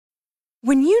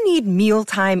When you need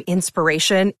mealtime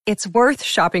inspiration, it's worth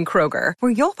shopping Kroger,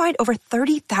 where you'll find over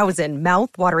 30,000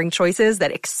 mouth-watering choices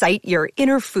that excite your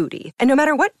inner foodie. And no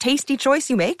matter what tasty choice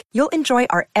you make, you'll enjoy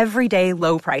our everyday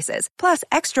low prices, plus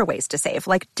extra ways to save,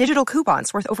 like digital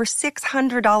coupons worth over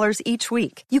 $600 each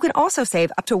week. You can also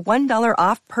save up to $1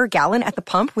 off per gallon at the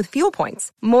pump with fuel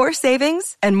points. More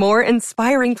savings and more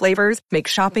inspiring flavors make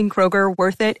shopping Kroger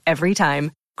worth it every time.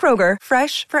 Kroger,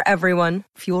 fresh for everyone.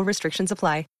 Fuel restrictions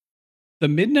apply. The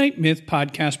Midnight Myth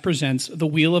podcast presents The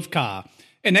Wheel of Ka,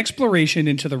 an exploration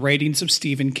into the writings of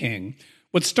Stephen King.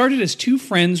 What started as two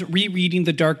friends rereading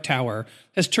The Dark Tower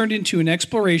has turned into an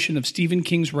exploration of Stephen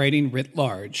King's writing writ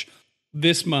large.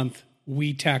 This month,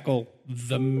 we tackle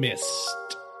The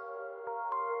Mist.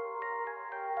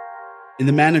 In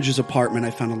the manager's apartment, I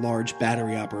found a large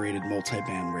battery-operated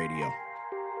multi-band radio.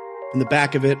 From the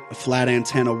back of it, a flat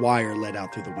antenna wire led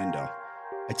out through the window.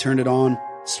 I turned it on,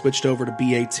 switched over to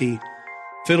BAT,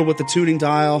 fiddled with the tuning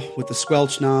dial, with the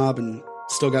squelch knob, and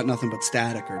still got nothing but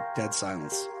static or dead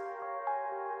silence.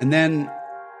 And then,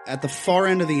 at the far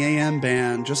end of the AM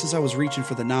band, just as I was reaching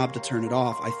for the knob to turn it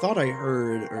off, I thought I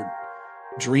heard, or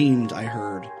dreamed I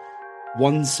heard,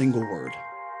 one single word.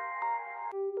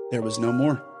 There was no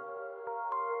more.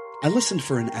 I listened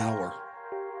for an hour,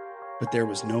 but there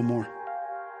was no more.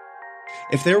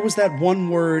 If there was that one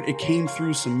word, it came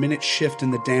through some minute shift in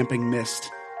the damping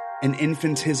mist, an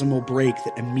infinitesimal break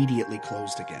that immediately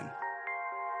closed again.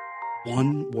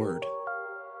 One word.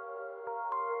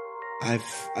 I've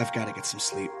got to get some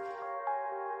sleep.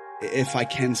 If I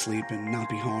can sleep and not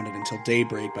be haunted until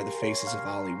daybreak by the faces of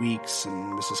Ollie Weeks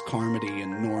and Mrs. Carmody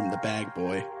and Norm the Bag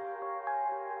Boy.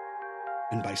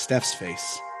 And by Steph's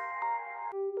face,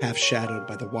 half shadowed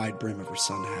by the wide brim of her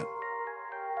sun hat.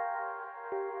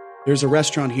 There's a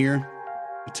restaurant here,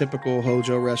 a typical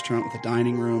Hojo restaurant with a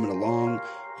dining room and a long,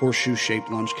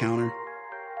 horseshoe-shaped lunch counter.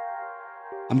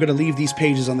 I'm going to leave these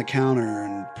pages on the counter,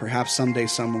 and perhaps someday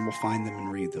someone will find them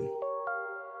and read them.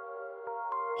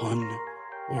 One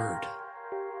word.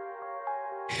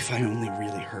 If I only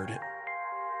really heard it.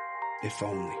 If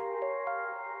only.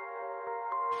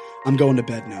 I'm going to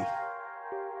bed now.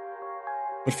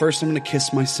 But first I'm going to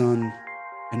kiss my son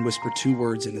and whisper two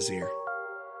words in his ear.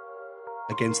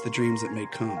 Against the dreams that may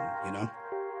come, you know?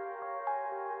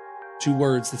 Two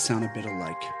words that sound a bit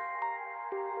alike.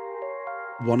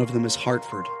 One of them is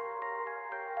Hartford.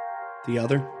 The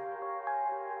other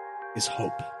is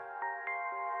hope.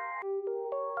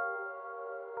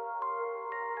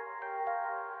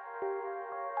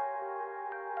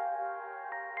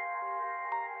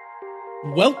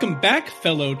 Welcome back,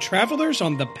 fellow travelers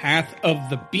on the path of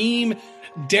the beam.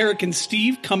 Derek and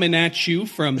Steve coming at you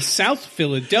from South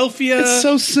Philadelphia. It's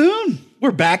so soon.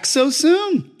 We're back so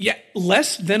soon. Yeah,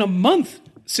 less than a month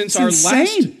since it's our insane.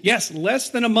 last. Yes, less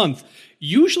than a month.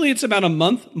 Usually it's about a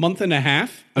month and a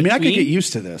half. I mean, I could get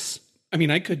used to this. I mean,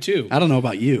 I could too. I don't know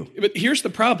about you. But here's the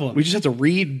problem. We just have to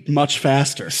read much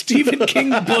faster. Stephen King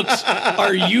books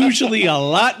are usually a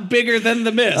lot bigger than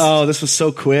The Mist. Oh, this was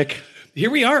so quick. Here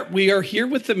we are. We are here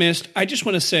with The Mist. I just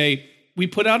want to say, we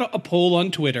put out a poll on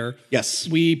Twitter. Yes.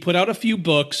 We put out a few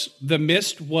books. The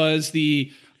Mist was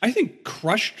I think,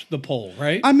 crushed the poll,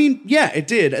 right? I mean, yeah, it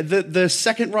did. The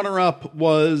second runner-up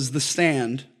was The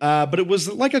Stand, but it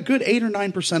was like a good 8 or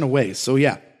 9% away, so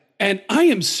yeah. And I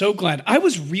am so glad. I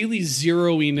was really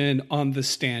zeroing in on The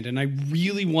Stand, and I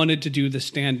really wanted to do The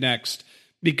Stand next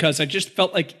because I just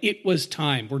felt like it was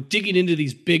time. We're digging into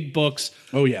these big books.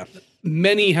 Oh, yeah.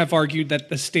 Many have argued that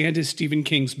The Stand is Stephen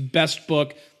King's best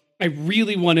book. I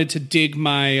really wanted to dig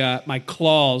my my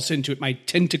claws into it, my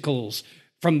tentacles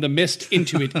from The Mist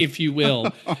into it, if you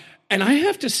will. And I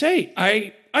have to say,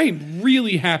 I am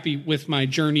really happy with my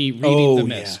journey reading The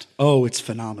Mist. Yeah. Oh, it's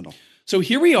phenomenal. So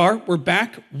here we are. We're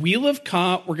back. Wheel of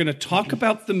Ka. We're going to talk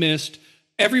about The Mist.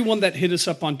 Everyone that hit us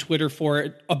up on Twitter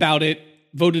about it,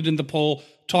 voted in the poll,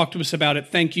 talked to us about it.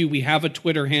 Thank you. We have a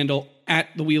Twitter handle at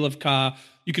The Wheel of Ka.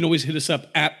 You can always hit us up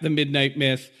at The Midnight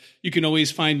Myth. You can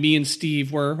always find me and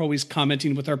Steve. We're always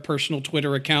commenting with our personal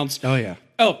Twitter accounts. Oh, yeah.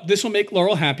 Oh, this will make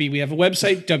Laurel happy. We have a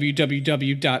website,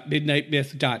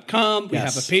 www.midnightmyth.com. We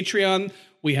have a Patreon.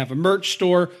 We have a merch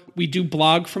store. We do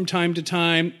blog from time to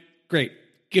time. Great.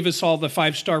 Give us all the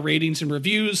 5-star ratings and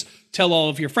reviews. Tell all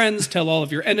of your friends. Tell all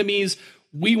of your enemies.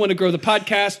 We want to grow the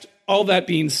podcast. All that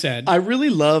being said, I really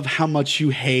love how much you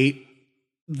hate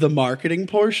the marketing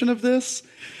portion of this.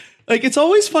 Like, it's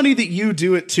always funny that you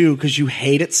do it too, because you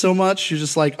hate it so much. You're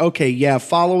just like, okay, yeah,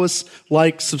 follow us,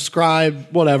 like, subscribe,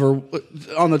 whatever,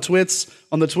 on the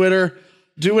Twitter,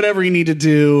 do whatever you need to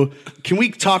do. Can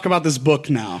we talk about this book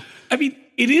now? I mean,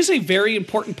 it is a very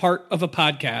important part of a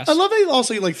podcast. I love how you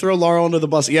also like throw Laurel under the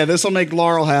bus. Yeah, this will make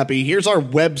Laurel happy. Here's our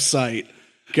website.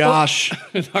 Gosh,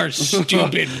 Our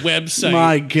stupid website.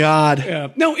 my God. Yeah.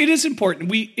 No, it is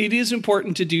important. It is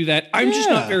important to do that. I'm just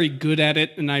not very good at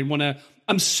it, and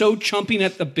I'm so chomping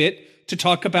at the bit to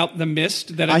talk about The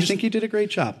Mist that I think you did a great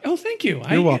job. Oh, thank you.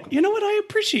 You're welcome. You know what? I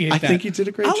appreciate that. I think you did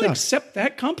a great job. I'll accept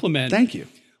that compliment. Thank you.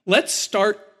 Let's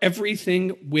start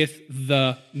everything with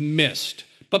The Mist.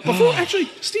 But before, actually,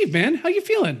 Steve, man, how you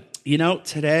feeling? You know,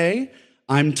 today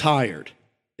I'm tired.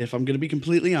 If I'm going to be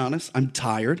completely honest, I'm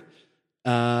tired.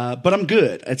 But I'm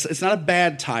good. It's not a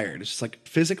bad tired. It's just like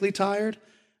physically tired.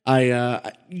 I've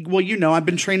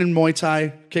been training Muay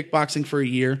Thai, kickboxing for a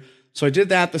year. So I did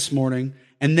that this morning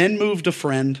and then moved a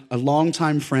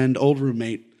longtime friend, old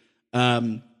roommate.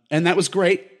 And that was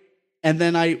great. And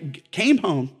then I came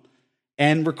home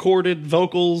and recorded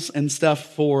vocals and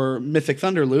stuff for Mythic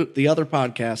Thunderloot, the other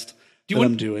podcast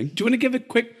I'm doing. Do you want to give a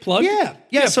quick plug? Yeah.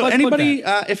 So plug anybody,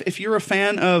 that. if you're a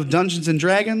fan of Dungeons and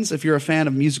Dragons, if you're a fan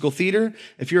of musical theater,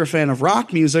 if you're a fan of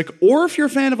rock music, or if you're a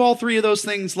fan of all three of those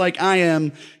things like I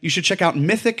am, you should check out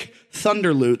Mythic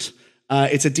Thunderloot.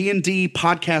 It's a D&D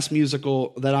podcast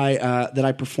musical that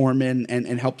I perform in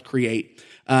and helped create.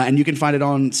 And you can find it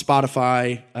on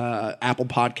Spotify, Apple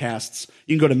Podcasts.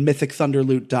 You can go to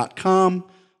mythicthunderloot.com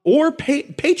or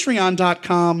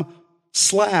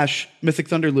patreon.com/Mythic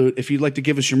Thunderloot if you'd like to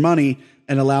give us your money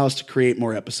and allow us to create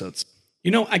more episodes.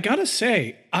 You know, I gotta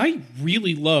say, I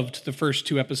really loved the first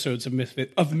 2 episodes of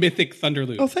Mythic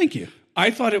Thunderloot. Oh, thank you.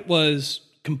 I thought it was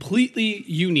completely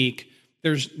unique.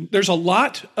 There's a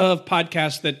lot of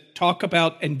podcasts that talk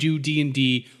about and do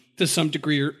D&D to some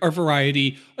degree or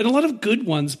variety, and a lot of good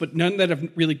ones, but none that have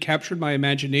really captured my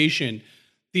imagination.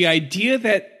 The idea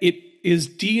that it is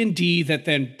D&D that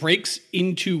then breaks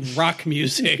into rock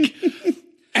music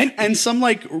and some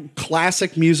like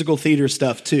classic musical theater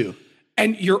stuff too.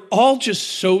 And you're all just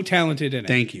so talented in it.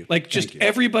 Thank you. Like just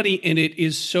everybody in it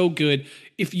is so good.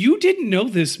 If you didn't know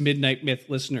this, Midnight Myth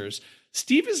listeners,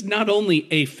 Steve is not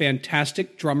only a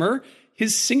fantastic drummer,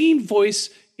 his singing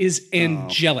voice is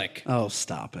angelic. Oh,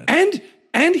 stop it.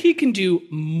 And he can do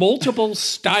multiple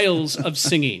styles of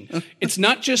singing. It's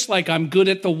not just like I'm good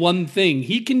at the one thing.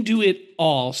 He can do it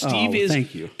all. Steve is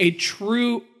a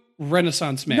true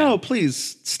Renaissance man. No,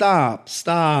 please stop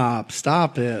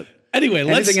it. Anyway,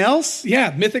 anything else?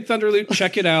 Yeah, Mythic Thunderloot,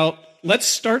 check it out. Let's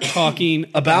start talking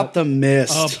about The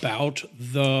Mist. About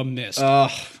The Mist.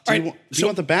 Do you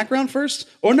want the background first?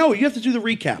 Or no, you have to do the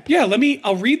recap. Yeah,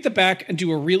 I'll read the back and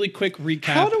do a really quick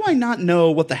recap. How do I not know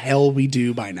what the hell we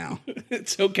do by now?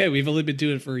 It's okay. We've only been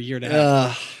doing it for a year and a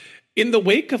half. In the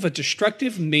wake of a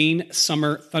destructive Maine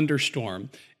summer thunderstorm,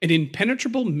 an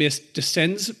impenetrable mist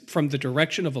descends from the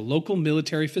direction of a local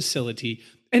military facility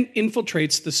and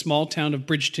infiltrates the small town of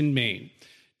Bridgeton, Maine.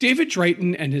 David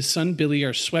Drayton and his son Billy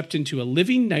are swept into a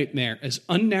living nightmare as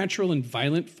unnatural and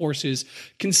violent forces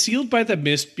concealed by the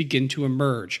mist begin to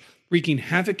emerge, wreaking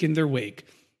havoc in their wake.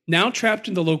 Now trapped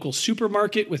in the local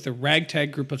supermarket with a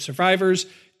ragtag group of survivors,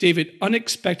 David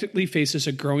unexpectedly faces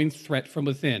a growing threat from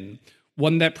within,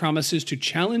 one that promises to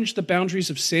challenge the boundaries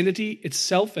of sanity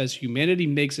itself as humanity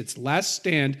makes its last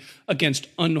stand against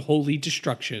unholy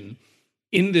destruction.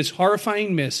 In this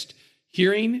horrifying mist,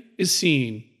 hearing is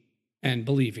seeing and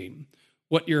believing.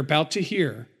 What you're about to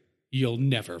hear, you'll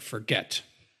never forget.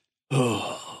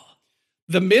 The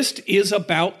Mist is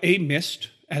about a mist,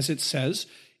 as it says.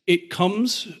 It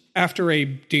comes after a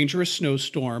dangerous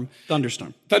thunderstorm,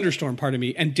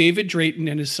 and David Drayton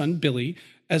and his son Billy,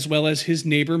 as well as his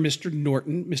neighbor,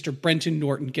 Mr. Brenton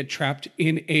Norton, get trapped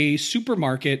in a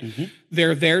supermarket. Mm-hmm.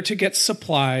 They're there to get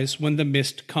supplies when the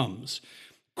mist comes.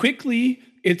 Quickly,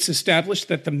 it's established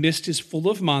that the mist is full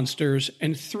of monsters,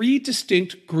 and 3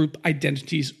 distinct group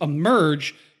identities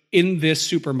emerge in this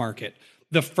supermarket.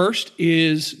 The first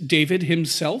is David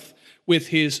himself, with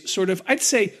his sort of, I'd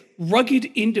say, rugged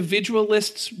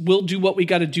individualists will do what we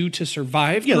got to do to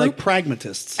survive. Yeah, like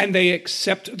pragmatists. And they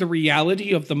accept the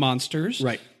reality of the monsters.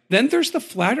 Right. Then there's the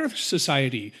Flat Earth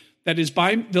Society that is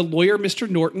by the lawyer, Mr.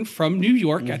 Norton, from New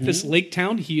York at this lake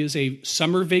town. He is a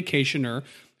summer vacationer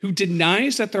who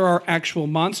denies that there are actual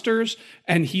monsters,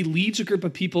 and he leads a group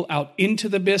of people out into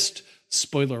the mist.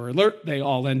 Spoiler alert, they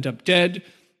all end up dead.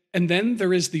 And then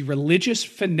there is the religious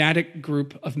fanatic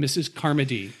group of Mrs.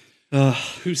 Carmody,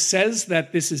 who says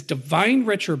that this is divine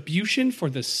retribution for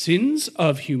the sins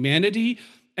of humanity,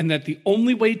 and that the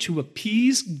only way to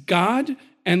appease God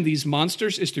and these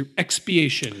monsters is through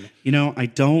expiation. You know, I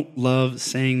don't love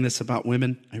saying this about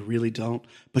women. I really don't.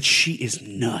 But she is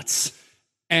nuts.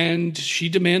 And she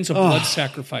demands a blood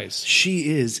sacrifice. She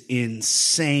is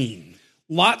insane.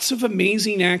 Lots of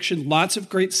amazing action, lots of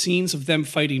great scenes of them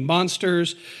fighting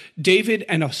monsters. David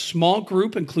and a small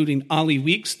group, including Ollie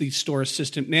Weeks, the store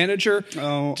assistant manager.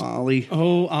 Oh, Ollie.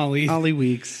 Oh, Ollie. Ollie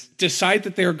Weeks. Decide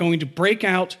that they are going to break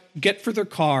out, get for their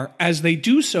car. As they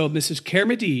do so, Mrs.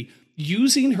 Carmody,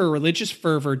 using her religious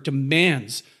fervor,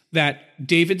 demands that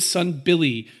David's son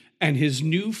Billy and his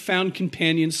newfound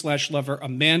companion/lover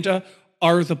Amanda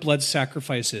are the blood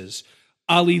sacrifices.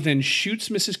 Ollie then shoots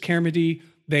Mrs. Carmody.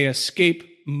 They escape.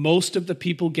 Most of the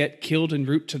people get killed en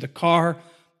route to the car,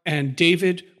 and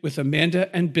David, with Amanda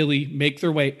and Billy, make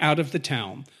their way out of the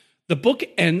town. The book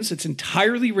ends. It's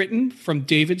entirely written from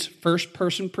David's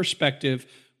first-person perspective,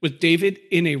 with David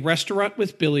in a restaurant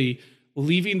with Billy,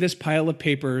 leaving this pile of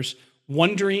papers,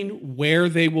 wondering where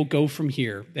they will go from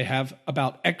here. They have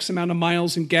about X amount of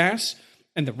miles in gas,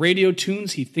 and the radio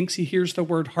tunes, he thinks he hears the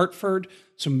word Hartford,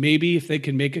 so maybe if they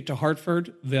can make it to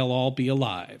Hartford, they'll all be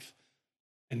alive.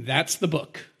 And that's the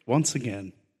book. Once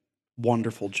again,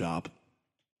 wonderful job.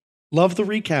 Love the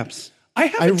recaps. I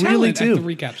have a talent at the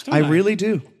recaps, don't I? I really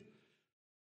do.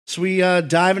 So we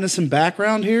dive into some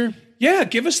background here? Yeah,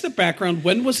 give us the background.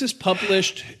 When was this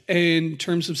published in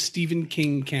terms of Stephen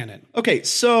King canon? Okay,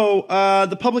 so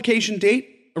the publication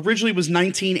date originally was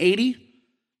 1980.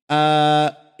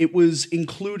 It was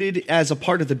included as a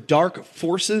part of the Dark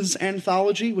Forces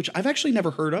anthology, which I've actually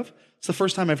never heard of. It's the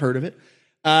first time I've heard of it.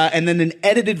 And then an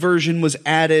edited version was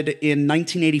added in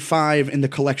 1985 in the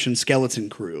collection Skeleton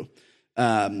Crew,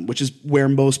 which is where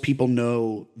most people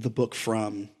know the book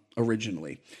from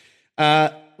originally.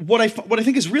 What I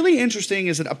think is really interesting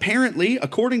is that apparently,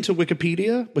 according to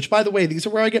Wikipedia, which, by the way, these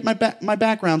are where I get my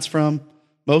backgrounds from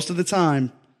most of the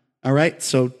time. All right,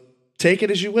 so take it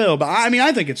as you will. But I mean,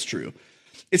 I think it's true.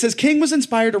 It says King was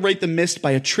inspired to write The Mist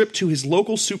by a trip to his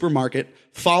local supermarket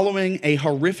following a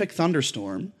horrific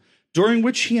thunderstorm, during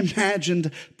which he imagined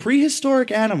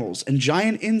prehistoric animals and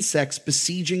giant insects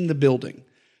besieging the building.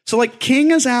 So, like,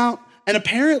 King is out, and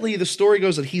apparently the story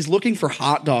goes that he's looking for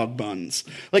hot dog buns.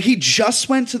 Like, he just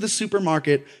went to the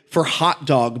supermarket for hot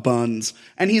dog buns,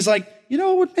 and he's like, you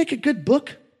know what would make a good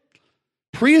book?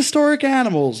 Prehistoric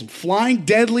animals, flying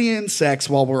deadly insects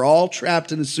while we're all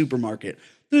trapped in a supermarket.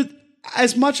 Dude,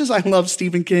 as much as I love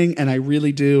Stephen King, and I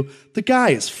really do, the guy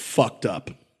is fucked up.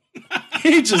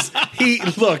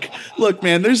 Look,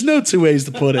 man, there's no two ways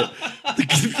to put it.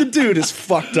 The dude is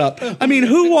fucked up. I mean,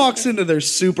 who walks into their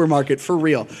supermarket, for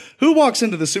real? Who walks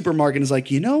into the supermarket and is like,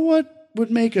 you know what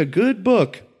would make a good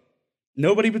book?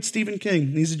 Nobody but Stephen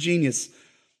King. He's a genius.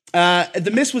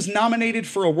 The Mist was nominated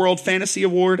for a World Fantasy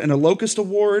Award and a Locust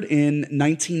Award in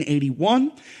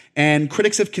 1981, and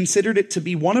critics have considered it to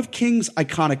be one of King's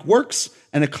iconic works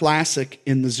and a classic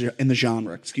in the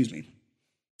genre. Excuse me.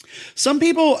 Some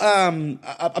people,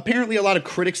 apparently a lot of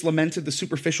critics lamented the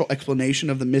superficial explanation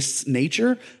of the Mist's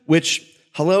nature, which,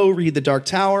 hello, read The Dark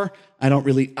Tower. I don't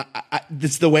really,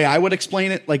 that's the way I would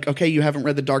explain it. Like, okay, you haven't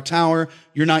read The Dark Tower.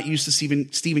 You're not used to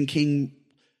Stephen King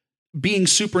being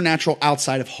supernatural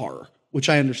outside of horror, which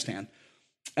I understand.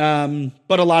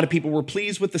 But a lot of people were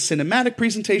pleased with the cinematic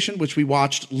presentation, which we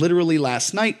watched literally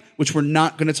last night, which we're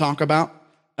not going to talk about.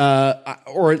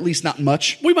 Or at least not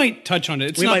much. We might touch on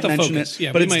it. It's not the focus.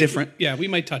 Yeah, but it's different. Yeah, we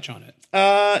might touch on it.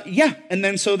 Yeah, and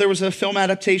then so there was a film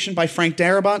adaptation by Frank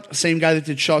Darabont, same guy that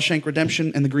did Shawshank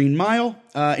Redemption and The Green Mile,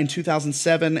 in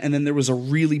 2007, and then there was a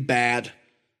really bad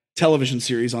television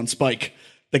series on Spike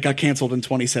that got canceled in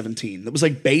 2017. That was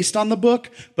like based on the book,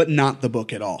 but not the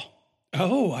book at all.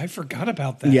 Oh, I forgot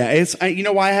about that. Yeah, you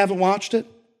know why I haven't watched it?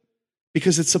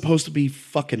 Because it's supposed to be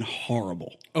fucking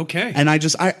horrible. Okay. And I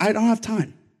don't have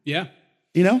time. Yeah.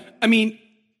 You know? I mean,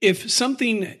 if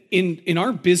something in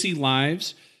our busy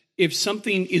lives, if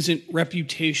something isn't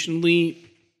reputationally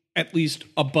at least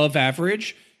above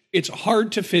average, it's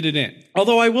hard to fit it in.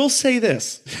 Although I will say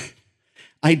this,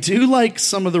 I do like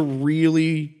some of the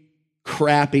really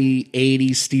crappy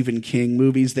 80s Stephen King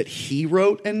movies that he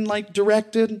wrote and like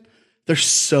directed. They're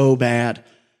so bad,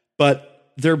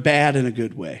 but they're bad in a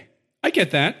good way. I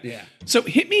get that. Yeah. So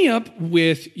hit me up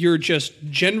with your just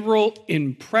general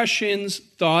impressions,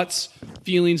 thoughts,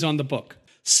 feelings on the book.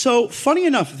 So funny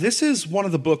enough, this is one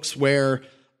of the books where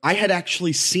I had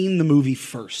actually seen the movie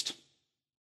first.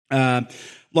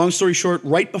 Long story short,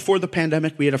 right before the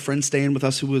pandemic, we had a friend staying with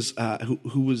us who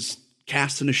was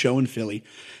cast in a show in Philly.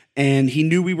 And he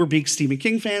knew we were big Stephen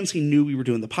King fans. He knew we were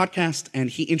doing the podcast.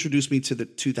 And he introduced me to the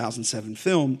 2007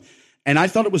 film. And I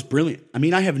thought it was brilliant. I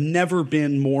mean, I have never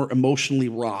been more emotionally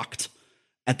rocked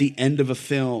at the end of a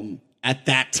film at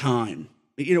that time.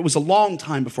 You know, it was a long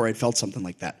time before I'd felt something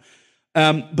like that.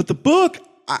 But the book,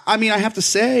 I mean, I have to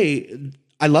say,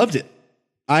 I loved it.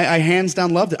 I hands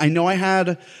down loved it. I know I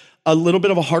had a little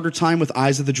bit of a harder time with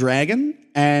Eyes of the Dragon,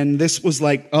 and this was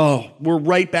like, oh, we're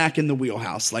right back in the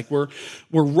wheelhouse. Like we're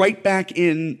right back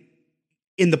in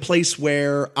the place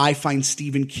where I find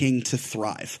Stephen King to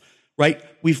thrive, right?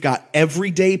 We've got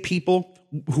everyday people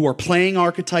who are playing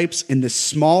archetypes in this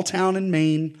small town in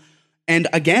Maine. And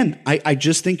again, I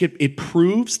just think it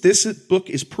proves, this book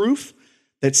is proof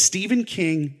that Stephen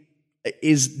King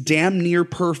is damn near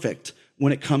perfect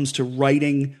when it comes to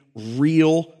writing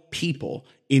real people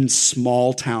in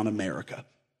small town America.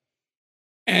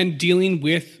 And dealing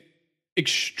with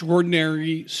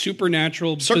extraordinary,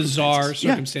 supernatural, bizarre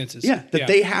circumstances. Yeah,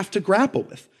 they have to grapple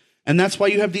with. And that's why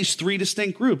you have these three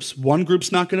distinct groups. One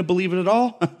group's not going to believe it at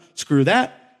all. Screw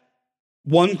that.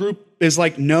 One group is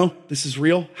like, no, this is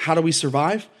real. How do we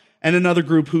survive? And another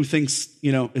group who thinks,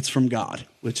 it's from God,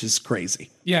 which is crazy.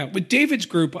 Yeah, with David's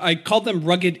group, I call them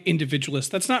rugged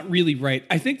individualists. That's not really right.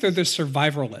 I think they're the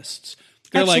survivalists.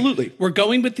 They're Absolutely. Like, we're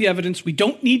going with the evidence. We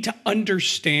don't need to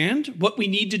understand. What we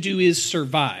need to do is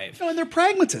survive. No, and they're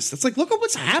pragmatists. It's like, look at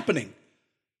what's happening.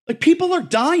 Like, people are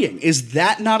dying. Is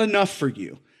that not enough for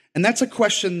you? And that's a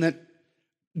question that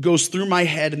goes through my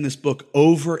head in this book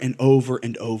over and over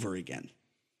and over again.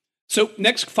 So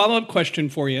next follow-up question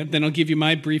for you, then I'll give you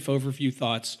my brief overview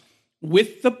thoughts.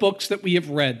 With the books that we have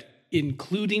read,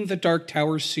 including the Dark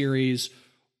Tower series,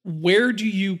 where do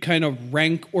you kind of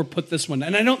rank or put this one?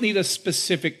 And I don't need a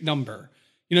specific number.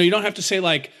 You don't have to say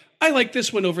like, I like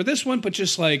this one over this one, but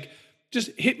just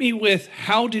hit me with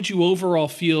how did you overall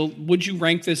feel? Would you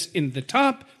rank this in the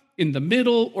top, in the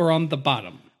middle, or on the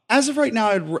bottom? As of right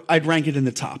now, I'd rank it in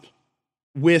the top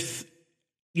with,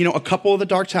 a couple of the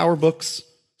Dark Tower books,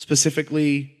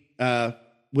 specifically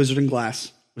Wizard and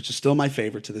Glass, which is still my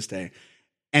favorite to this day,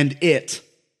 and It,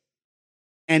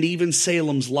 and even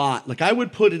Salem's Lot. Like, I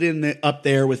would put it up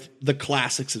there with the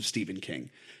classics of Stephen King.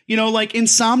 Like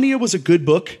Insomnia was a good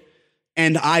book,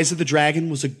 and Eyes of the Dragon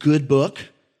was a good book,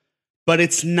 but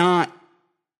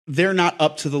they're not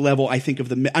up to the level, I think, of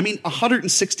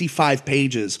 165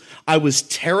 pages. I was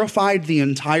terrified the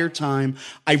entire time.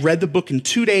 I read the book in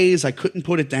 2 days. I couldn't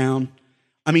put it down.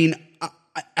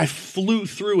 I flew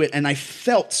through it and I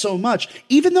felt so much,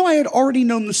 even though I had already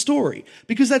known the story,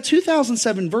 because that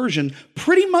 2007 version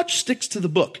pretty much sticks to the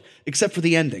book, except for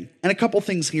the ending and a couple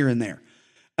things here and there.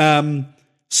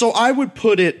 So I would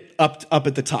put it up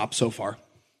at the top so far.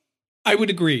 I would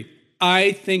agree.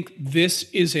 I think this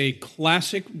is a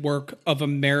classic work of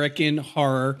American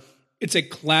horror. It's a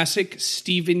classic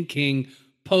Stephen King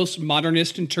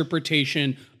postmodernist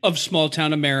interpretation of small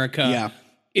town America. Yeah.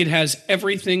 It has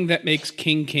everything that makes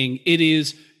King King. It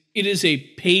is a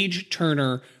page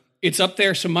turner. It's up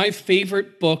there. So my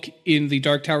favorite book in the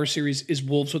Dark Tower series is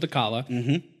Wolves with a Kala.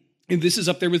 Mm-hmm. And this is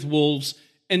up there with Wolves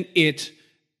and It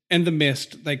and The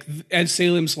Mist, and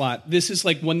Salem's Lot. This is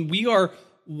like when we are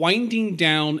winding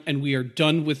down and we are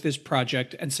done with this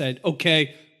project and said,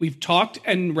 okay, we've talked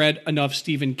and read enough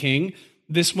Stephen King.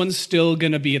 This one's still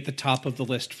going to be at the top of the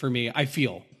list for me, I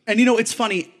feel. And it's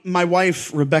funny, my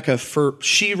wife, Rebecca,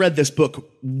 she read this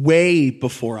book way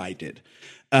before I did.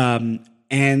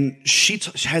 And she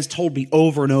has told me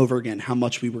over and over again how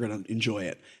much we were going to enjoy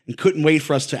it and couldn't wait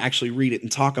for us to actually read it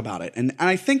and talk about it. And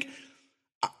I think,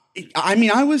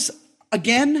 I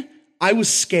was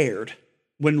scared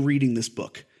when reading this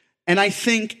book. And I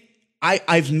think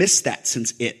I've missed that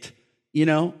since It.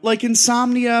 Like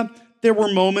Insomnia, there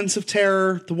were moments of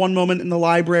terror, the one moment in the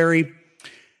library.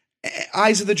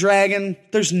 Eyes of the Dragon,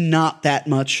 there's not that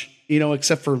much,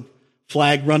 except for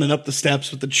Flag running up the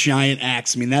steps with the giant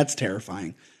axe. That's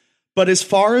terrifying. But as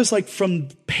far as from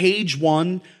page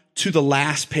 1 to the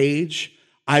last page,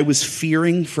 I was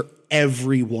fearing for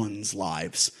everyone's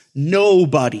lives.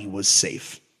 Nobody was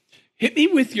safe. Hit me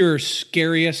with your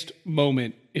scariest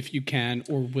moment, if you can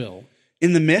or will.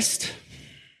 In The Mist,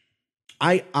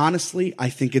 I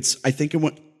think it's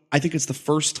the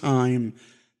first time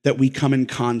that we come in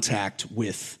contact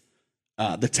with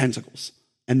the tentacles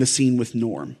and the scene with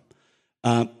Norm.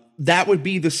 That would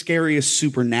be the scariest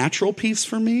supernatural piece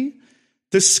for me.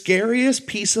 The scariest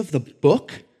piece of the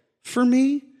book for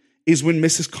me is when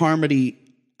Mrs. Carmody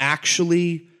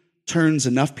actually turns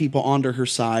enough people onto her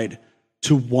side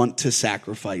to want to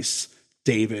sacrifice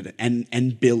David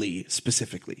and Billy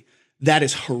specifically. That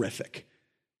is horrific.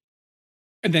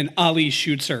 And then Ollie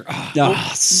shoots her.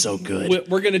 So good.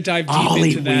 We're going to dive deep Ollie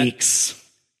into that. Weeks.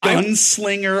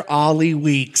 Gunslinger Ollie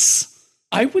Weeks.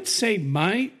 I would say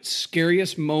my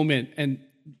scariest moment, and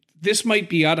this might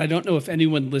be odd, I don't know if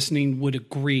anyone listening would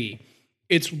agree.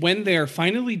 It's when they're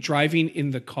finally driving in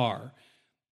the car,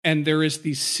 and there is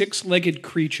the 6-legged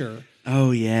creature.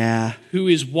 Oh, yeah. Who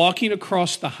is walking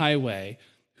across the highway,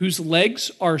 whose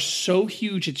legs are so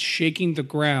huge it's shaking the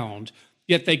ground,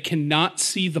 yet they cannot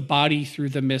see the body through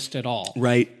the mist at all.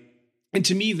 Right. And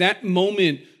to me, that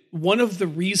moment, one of the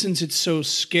reasons it's so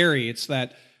scary, it's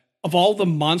that of all the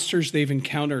monsters they've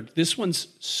encountered, this one's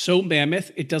so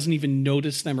mammoth, it doesn't even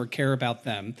notice them or care about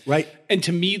them. Right. And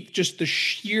to me, just the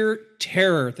sheer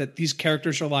terror that these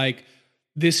characters are like,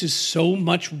 this is so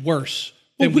much worse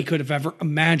than we could have ever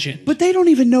imagined. But they don't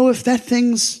even know if that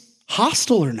thing's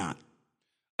hostile or not.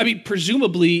 I mean,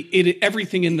 presumably,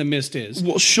 everything in the mist is.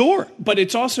 Well, sure. But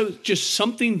it's also just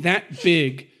something that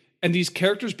big, and these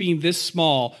characters being this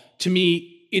small, to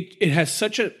me, it has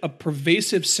such a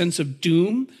pervasive sense of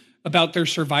doom about their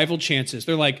survival chances.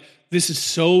 They're like, this is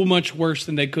so much worse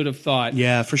than they could have thought.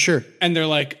 Yeah, for sure. And they're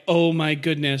like, oh my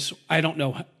goodness, I don't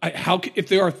know. How if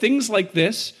there are things like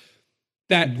this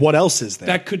that... What else is there?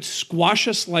 That could squash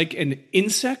us like an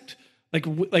insect,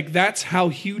 like that's how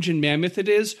huge and mammoth it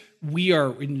is. We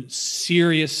are in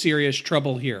serious, serious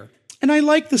trouble here. And I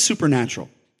like the supernatural.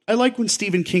 I like when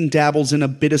Stephen King dabbles in a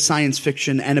bit of science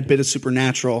fiction and a bit of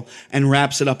supernatural and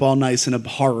wraps it up all nice in a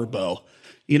horror bow.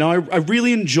 You know, I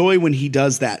really enjoy when he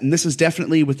does that. And this is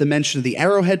definitely with the mention of the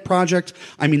Arrowhead Project.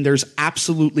 I mean, there's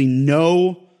absolutely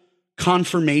no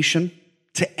confirmation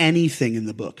to anything in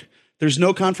the book. There's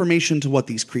no confirmation to what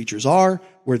these creatures are,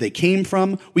 where they came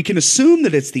from. We can assume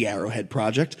that it's the Arrowhead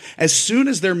Project. As soon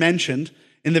as they're mentioned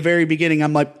in the very beginning,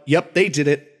 I'm like, yep, they did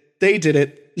it. They did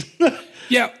it.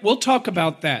 Yeah, we'll talk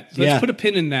about that. So let's put a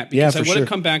pin in that because I want to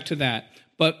come back to that.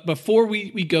 But before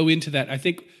we go into that, I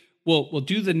think we'll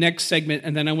do the next segment,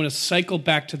 and then I want to cycle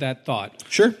back to that thought.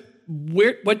 Sure.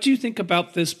 What do you think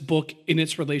about this book in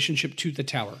its relationship to the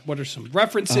Tower? What are some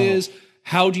references?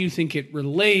 How do you think it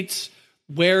relates?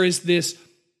 Where is this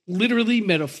literally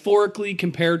metaphorically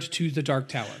compared to the Dark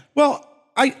Tower? Well,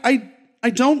 I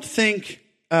don't think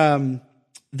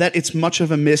that it's much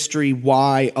of a mystery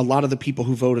why a lot of the people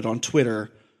who voted on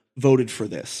Twitter voted for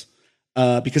this,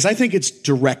 because I think it's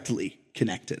directly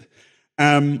connected.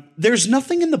 There's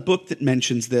nothing in the book that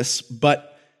mentions this,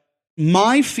 but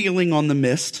my feeling on the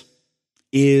Mist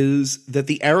is that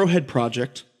the Arrowhead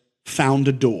Project found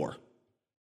a door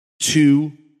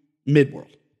to Midworld.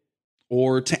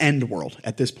 Or to Endworld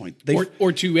at this point.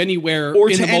 Or to anywhere or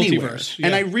in to the anywhere. multiverse. Yeah.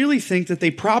 And I really think that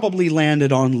they probably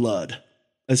landed on Lud,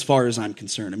 as far as I'm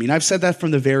concerned. I mean, I've said that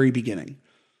from the very beginning.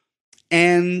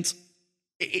 And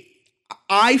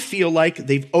I feel like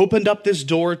they've opened up this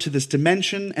door to this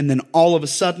dimension, and then all of a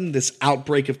sudden, this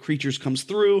outbreak of creatures comes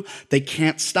through. They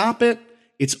can't stop it.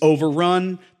 It's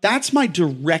overrun. That's my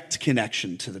direct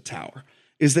connection to the Tower,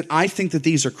 is that I think that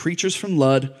these are creatures from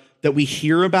Lud that we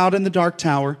hear about in the Dark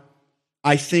Tower.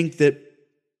 I think that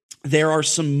there are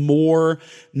some more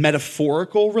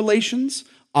metaphorical relations.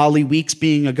 Ollie Weeks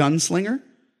being a gunslinger,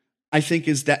 I think,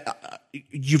 is that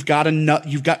you've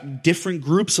got different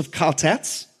groups of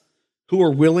Kaltets who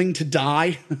are willing to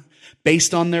die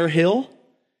based on their hill,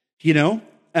 you know?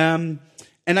 And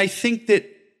I think that,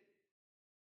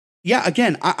 yeah,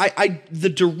 again, the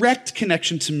direct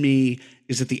connection to me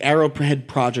is that the Arrowhead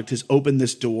Project has opened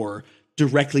this door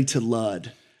directly to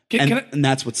Lud. And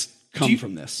that's what's come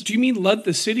from this. Do you mean Lud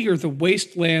the city or the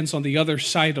wastelands on the other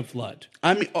side of Lud?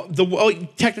 I mean,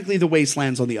 technically the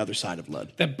wastelands on the other side of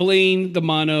Lud. That Blaine the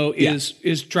Mono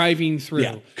is driving through.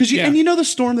 Yeah. And you know the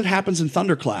storm that happens in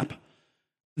Thunderclap?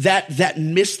 That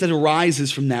mist that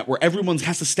arises from that, where everyone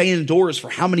has to stay indoors for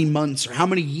how many months or how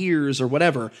many years or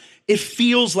whatever. It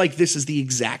feels like this is the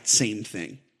exact same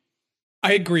thing.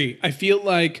 I agree. I feel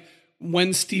like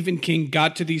when Stephen King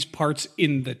got to these parts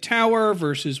in the Tower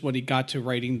versus when he got to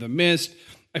writing The Mist,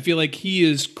 I feel like he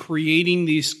is creating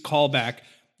these callback.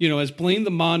 You know, as Blaine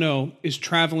the Mono is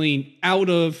traveling out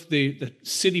of the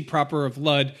city proper of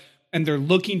Lud, and they're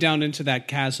looking down into that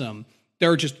chasm,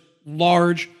 there are just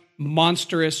large,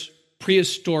 monstrous,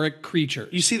 prehistoric creatures.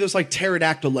 You see those like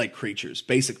pterodactyl-like creatures,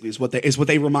 basically, is what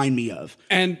they remind me of.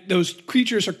 And those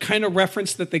creatures are kind of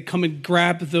referenced that they come and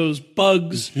grab those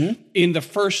bugs in the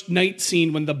first night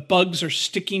scene when the bugs are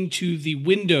sticking to the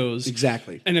windows.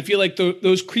 Exactly. And I feel like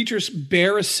those creatures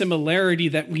bear a similarity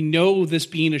that we know, this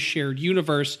being a shared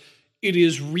universe, it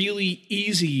is really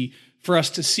easy for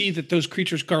us to see that those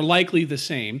creatures are likely the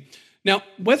same. Now,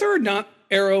 whether or not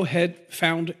Arrowhead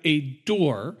found a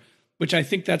door, which I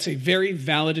think that's a very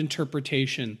valid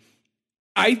interpretation,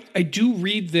 I do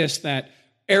read this that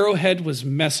Arrowhead was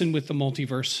messing with the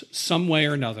multiverse some way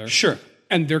or another. Sure.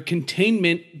 And their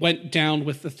containment went down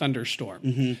with the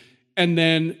thunderstorm. And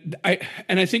then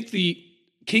I think the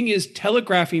King is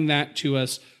telegraphing that to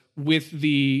us with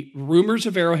the rumors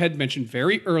of Arrowhead mentioned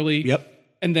very early. Yep.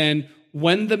 And then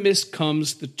when the mist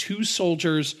comes, the two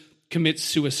soldiers commit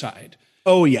suicide.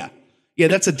 Oh, yeah. Yeah,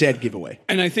 that's a dead giveaway.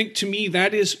 And I think to me,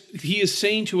 he is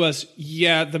saying to us,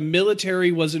 yeah, the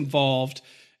military was involved.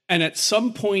 And at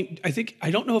some point,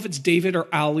 I don't know if it's David or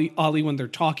Ollie when they're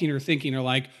talking or thinking, are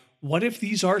like, what if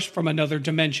these are from another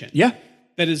dimension? Yeah.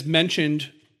 That is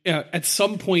mentioned at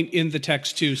some point in the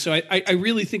text too. So I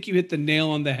really think you hit the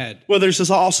nail on the head. Well, there's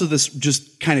also this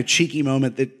just kind of cheeky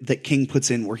moment that King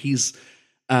puts in where he's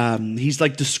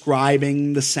like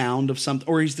describing the sound of something,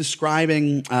 or he's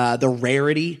describing the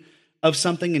rarity of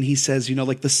something, and he says,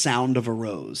 like the sound of a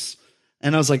rose.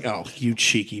 And I was like, oh, you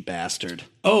cheeky bastard.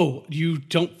 Oh, you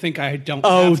don't think I don't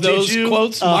have those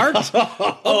quotes marked?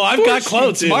 Oh, I've got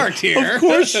quotes marked here. Of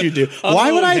course you do.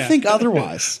 Why would I think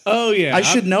otherwise? Oh, yeah. I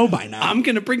should know by now. I'm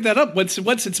going to bring that up once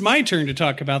it's my turn to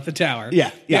talk about the tower.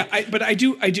 Yeah. But I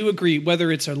do agree,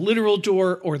 whether it's a literal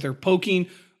door or they're poking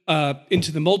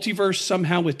into the multiverse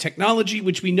somehow with technology,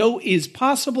 which we know is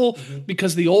possible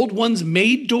because the old ones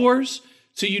made doors.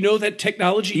 So that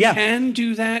technology can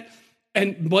do that.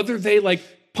 And whether they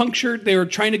punctured, they were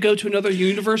trying to go to another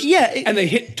universe, and they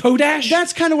hit Todash.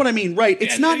 That's kind of what I mean, right?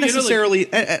 It's not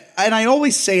necessarily, and I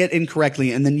always say it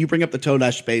incorrectly, and then you bring up the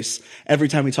Todash space every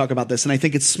time we talk about this, and I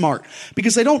think it's smart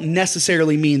because they don't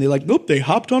necessarily mean nope, they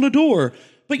hopped on a door.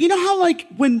 But you know how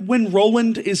when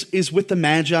Roland is with the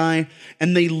Magi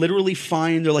and they literally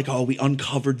find, they're like, oh, we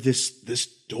uncovered this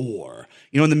door,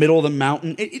 in the middle of the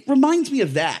mountain. It reminds me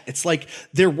of that. It's like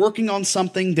they're working on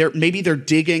something. Maybe they're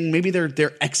digging, maybe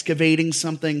they're excavating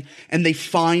something, and they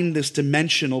find this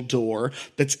dimensional door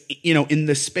that's in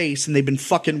this space, and they've been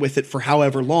fucking with it for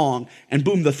however long. And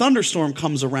boom, the thunderstorm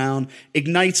comes around,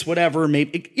 ignites whatever.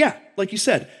 Maybe like you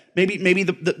said. Maybe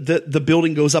the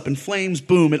building goes up in flames.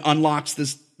 Boom! It unlocks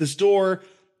this door,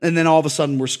 and then all of a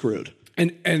sudden we're screwed.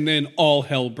 And then all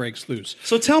hell breaks loose.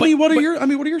 So tell me, what are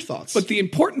your thoughts? But the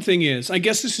important thing is, I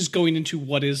guess this is going into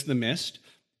what is the mist,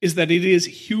 is that it is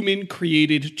human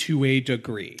created to a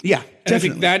degree. Yeah, and definitely. I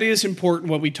think that is important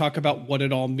when we talk about what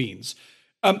it all means.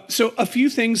 So a few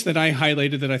things that I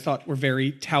highlighted that I thought were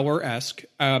very Tower-esque.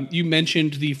 You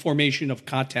mentioned the formation of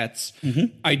quartets.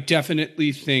 Mm-hmm. I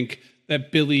definitely think that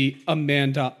Billy,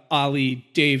 Amanda, Ollie,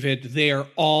 David, they are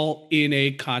all in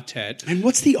a quartet. And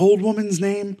what's the old woman's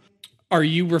name? Are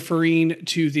you referring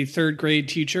to the third grade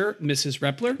teacher, Mrs.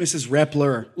 Repler? Mrs.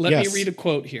 Repler. Let me read a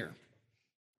quote here.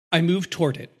 I moved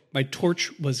toward it. My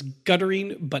torch was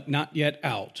guttering, but not yet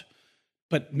out.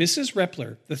 But Mrs.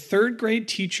 Repler, the third grade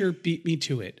teacher, beat me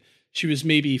to it. She was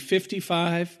maybe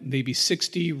 55, maybe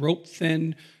 60, rope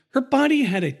thin. Her body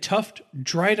had a tough,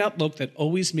 dried out look that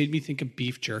always made me think of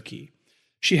beef jerky.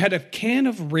 She had a can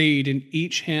of Raid in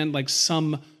each hand like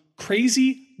some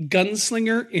crazy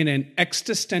gunslinger in an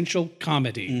existential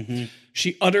comedy. Mm-hmm.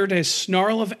 She uttered a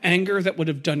snarl of anger that would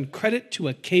have done credit to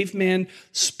a caveman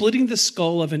splitting the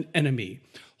skull of an enemy.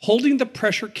 Holding the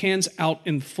pressure cans out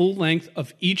in full length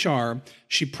of each arm,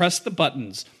 she pressed the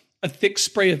buttons. A thick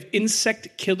spray of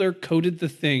insect killer coated the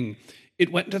thing.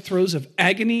 It went into throes of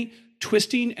agony,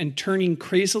 twisting and turning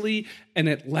crazily, and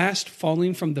at last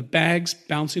falling from the bags,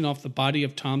 bouncing off the body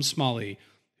of Tom Smalley,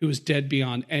 who was dead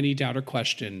beyond any doubt or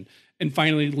question, and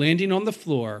finally landing on the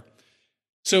floor.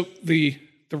 So the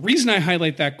reason I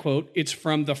highlight that quote, it's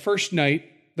from the first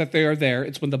night that they are there.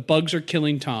 It's when the bugs are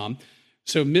killing Tom.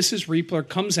 So Mrs. Repler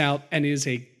comes out and is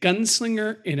a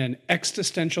gunslinger in an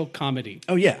existential comedy.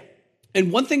 Oh, yeah.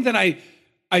 And one thing that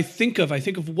I think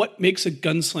of what makes a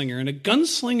gunslinger. And a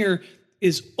gunslinger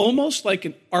is almost like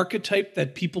an archetype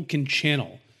that people can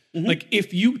channel. Mm-hmm. Like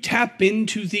if you tap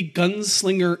into the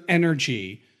gunslinger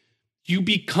energy, you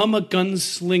become a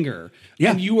gunslinger.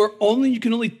 Yeah. And you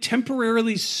can only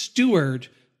temporarily steward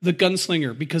the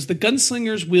gunslinger because the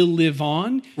gunslingers will live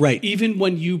on, right, even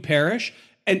when you perish.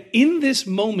 And in this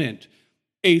moment,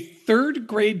 a third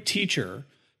grade teacher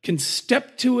can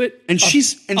step to it. And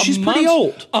she's pretty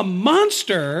old. A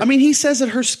monster. I mean, he says that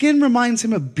her skin reminds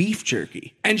him of beef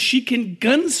jerky. And she can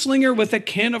gunslinger with a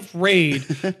can of Raid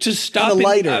to stop a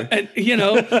lighter.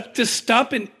 To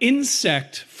stop an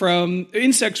insects from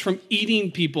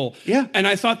eating people. Yeah. And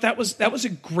I thought that was a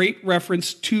great direct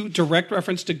reference to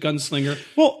Gunslinger.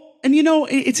 Well, and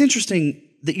it's interesting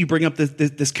that you bring up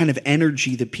this kind of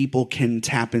energy that people can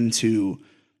tap into,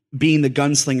 being the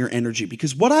gunslinger energy,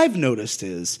 because what I've noticed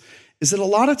is that a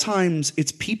lot of times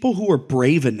it's people who are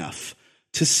brave enough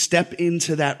to step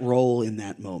into that role in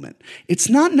that moment. It's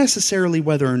not necessarily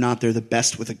whether or not they're the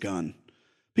best with a gun,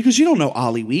 because you don't know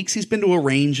Ollie Weeks. He's been to a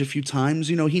range a few times.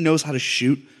 He knows how to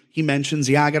shoot. He mentions,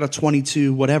 I got a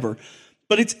 22, whatever.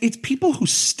 But it's people who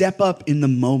step up in the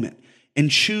moment and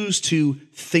choose to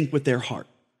think with their heart,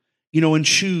 and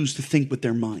choose to think with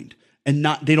their mind. and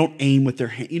they don't aim with their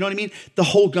hand. You know what I mean? The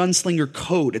whole gunslinger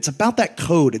code. It's about that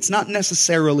code. It's not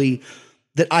necessarily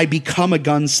that I become a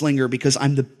gunslinger because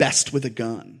I'm the best with a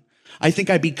gun. I think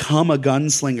I become a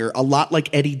gunslinger a lot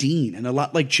like Eddie Dean and a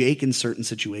lot like Jake in certain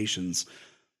situations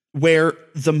where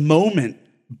the moment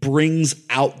brings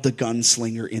out the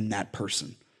gunslinger in that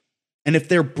person. And if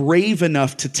they're brave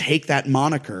enough to take that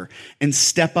moniker and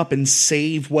step up and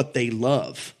save what they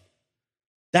love,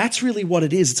 that's really what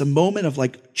it is. It's a moment of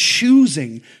like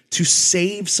choosing to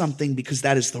save something because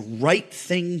that is the right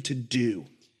thing to do.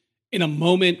 In a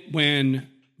moment when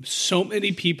so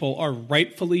many people are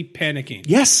rightfully panicking.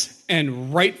 Yes.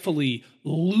 And rightfully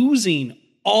losing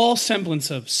all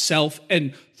semblance of self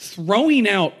and throwing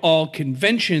out all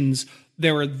conventions,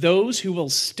 there are those who will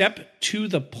step to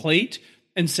the plate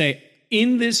and say,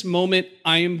 in this moment,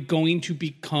 I am going to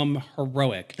become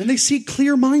heroic. And they see it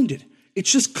clear-minded.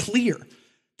 It's just clear.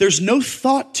 There's no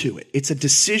thought to it. It's a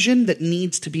decision that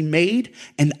needs to be made,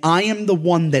 and I am the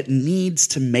one that needs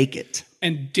to make it.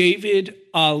 And David,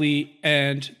 Ali,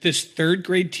 and this third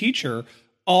grade teacher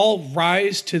all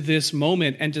rise to this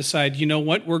moment and decide, you know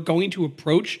what, we're going to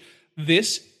approach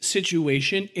this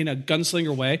situation in a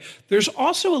gunslinger way. There's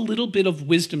also a little bit of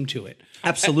wisdom to it.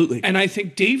 Absolutely. And I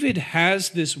think David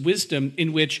has this wisdom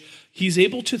in which he's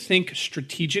able to think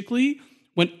strategically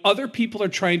when other people are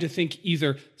trying to think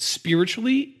either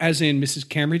spiritually, as in Mrs.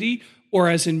 Carmody, or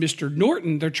as in Mr.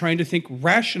 Norton, they're trying to think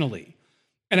rationally.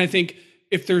 And I think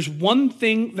if there's one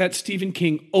thing that Stephen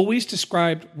King always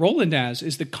described Roland as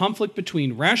is the conflict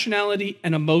between rationality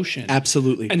and emotion.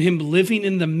 Absolutely. And him living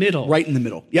in the middle. Right in the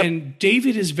middle. Yep. And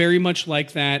David is very much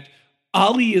like that.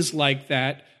 Ali is like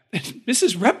that.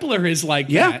 Mrs. Repler is like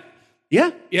that.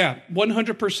 Yeah. Yeah,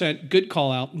 100%. Good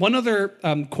call out. One other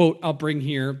quote I'll bring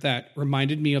here that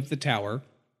reminded me of The Tower.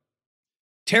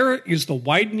 Terror is the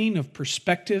widening of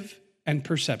perspective and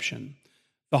perception.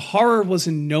 The horror was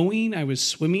in knowing I was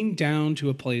swimming down to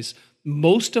a place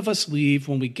most of us leave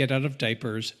when we get out of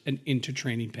diapers and into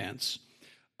training pants.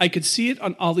 I could see it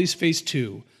on Ollie's face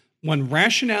too. When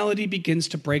rationality begins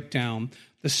to break down,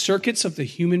 the circuits of the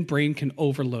human brain can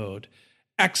overload.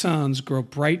 Axons grow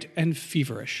bright and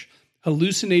feverish.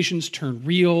 Hallucinations turn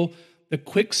real. The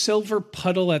quicksilver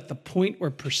puddle at the point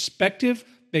where perspective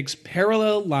makes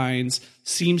parallel lines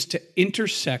seems to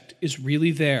intersect is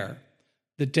really there.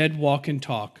 The dead walk and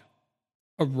talk.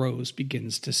 A rose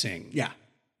begins to sing. Yeah.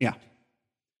 Yeah.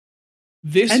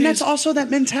 That's also that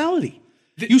mentality.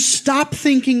 You stop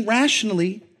thinking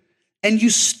rationally and you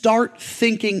start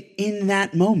thinking in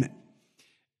that moment.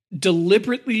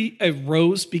 Deliberately, a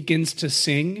rose begins to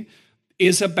sing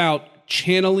is about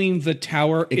channeling the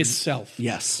tower itself.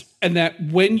 Yes. And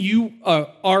that when you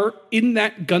are in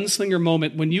that gunslinger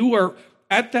moment, when you are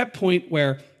at that point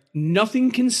where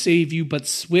nothing can save you but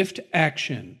swift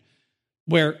action,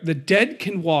 where the dead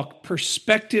can walk,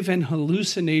 perspective and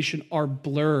hallucination are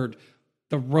blurred,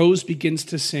 the rose begins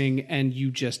to sing and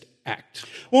you just act.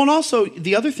 Well, and also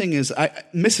the other thing is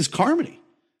Mrs. Carmody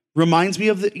reminds me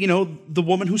of the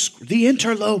woman who's the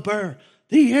interloper.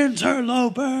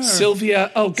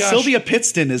 Sylvia, oh gosh. Sylvia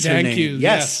Pittston is her name. Thank you.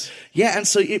 Yes. Yeah, and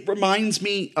so it reminds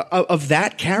me of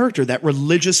that character, that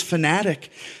religious fanatic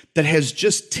that has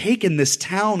just taken this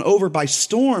town over by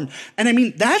storm. And I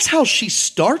mean, that's how she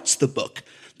starts the book.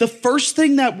 The first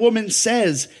thing that woman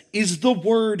says is the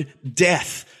word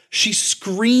death. She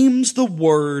screams the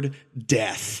word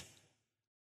death.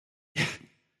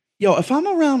 Yo, if I'm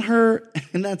around her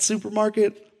in that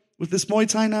supermarket with this Muay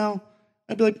Thai now,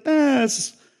 I'd be like,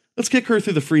 let's kick her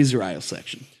through the freezer aisle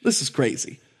section. This is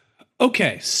crazy.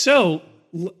 Okay, so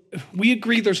we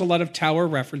agree there's a lot of Tower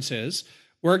references.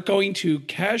 We're going to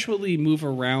casually move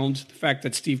around the fact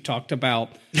that Steve talked about,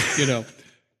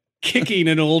 kicking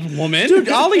an old woman. Dude,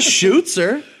 Ollie shoots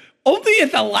her. Only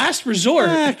at the last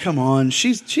resort. Come on.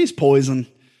 She's poison.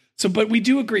 So, but we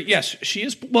do agree. Yes, she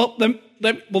is. Well,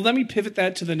 let me pivot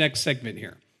that to the next segment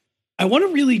here. I want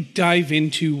to really dive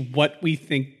into what we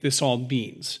think this all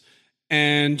means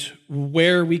and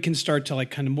where we can start to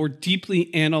kind of more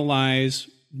deeply analyze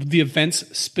the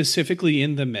events specifically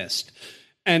in The Mist.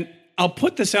 And I'll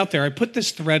put this out there. I put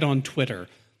this thread on Twitter.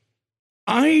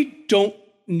 I don't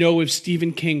know if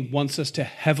Stephen King wants us to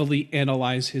heavily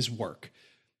analyze his work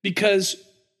because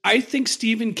I think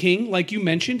Stephen King, like you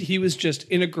mentioned, he was just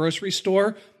in a grocery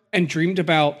store and dreamed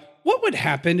about what would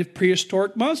happen if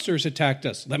prehistoric monsters attacked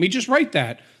us. Let me just write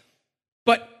that.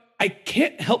 But I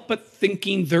can't help but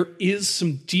thinking there is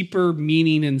some deeper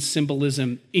meaning and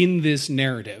symbolism in this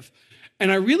narrative.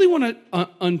 And I really want to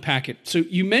unpack it. So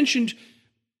you mentioned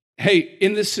hey,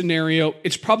 in this scenario,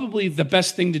 it's probably the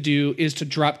best thing to do is to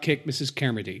drop kick Mrs.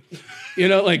 Carmody. You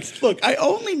know, like, look, I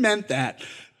only meant that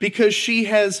because she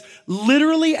has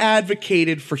literally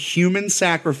advocated for human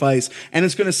sacrifice and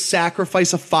is going to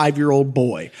sacrifice a 5-year-old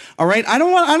boy. All right. I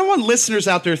don't want listeners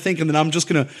out there thinking that I'm just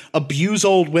going to abuse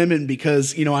old women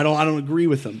because, you know, I don't agree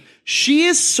with them. She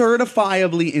is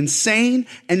certifiably insane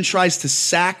and tries to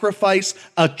sacrifice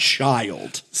a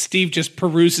child. Steve just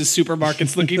peruses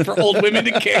supermarkets looking for old women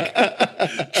to kick.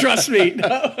 Trust me.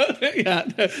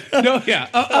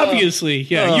 Obviously.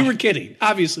 Yeah. You were kidding.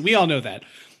 Obviously. We all know that.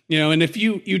 You know, and if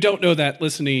you don't know that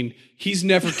listening, he's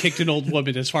never kicked an old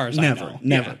woman as far as I know.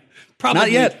 Never. Yeah. Probably,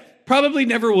 not yet. Probably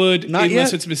never would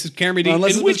unless it's Mrs. Carmody. Well,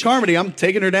 unless it's Mrs. Carmody, I'm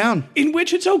taking her down. In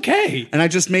which it's okay. And I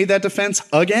just made that defense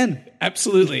again.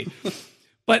 Absolutely.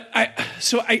 But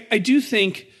I do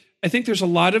think there's a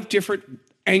lot of different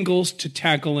angles to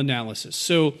tackle analysis.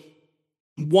 So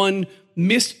one,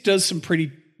 Myst does some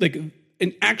pretty, like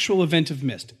an actual event of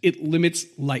Myst. It limits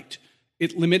light.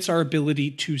 It limits our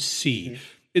ability to see. Mm-hmm.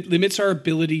 It limits our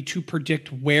ability to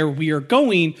predict where we are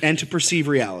going. And to perceive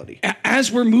reality.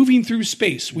 As we're moving through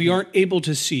space, we aren't able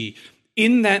to see.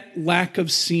 In that lack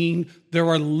of seeing, there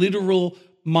are literal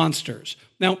monsters.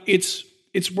 Now, it's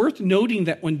worth noting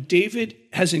that when David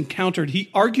has encountered, he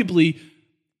arguably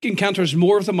encounters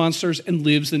more of the monsters and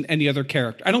lives than any other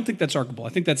character. I don't think that's arguable. I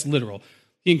think that's literal.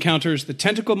 He encounters the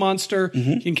tentacle monster.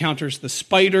 Mm-hmm. He encounters the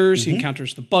spiders. Mm-hmm. He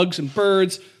encounters the bugs and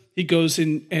birds. He goes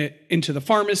into the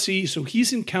pharmacy. So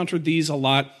he's encountered these a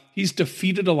lot. He's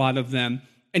defeated a lot of them.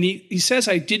 And he says,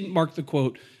 I didn't mark the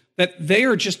quote, that they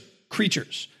are just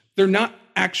creatures. They're not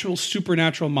actual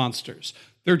supernatural monsters.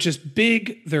 They're just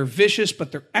big, they're vicious,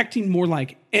 but they're acting more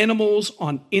like animals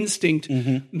on instinct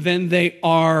than they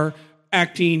are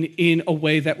acting in a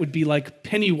way that would be like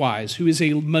Pennywise, who is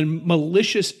a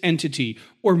malicious entity,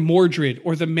 or Mordred,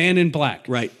 or the Man in Black.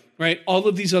 Right. All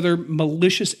of these other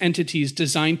malicious entities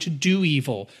designed to do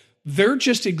evil. They're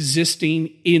just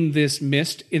existing in this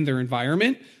mist in their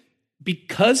environment.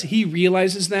 Because he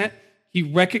realizes that, he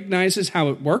recognizes how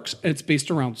it works, and it's based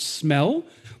around smell.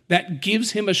 That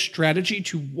gives him a strategy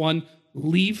to, one,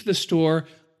 leave the store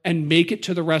and make it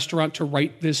to the restaurant to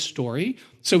write this story.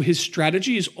 So his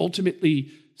strategy is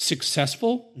ultimately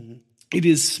successful. Mm-hmm. It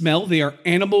is smell. They are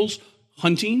animals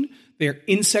hunting. They are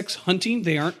insects hunting.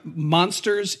 They aren't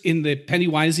monsters in the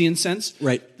Pennywiseian sense,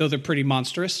 right? Though they're pretty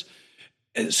monstrous.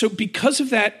 So because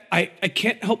of that, I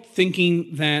can't help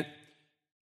thinking that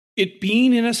it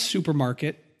being in a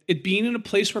supermarket, it being in a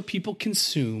place where people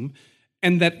consume,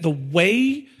 and that the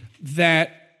way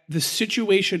that the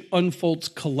situation unfolds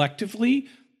collectively,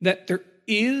 that there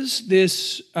is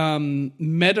this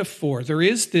metaphor, there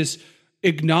is this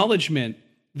acknowledgement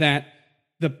that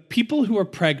the people who are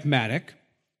pragmatic,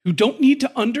 who don't need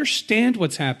to understand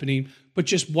what's happening, but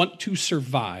just want to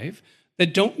survive,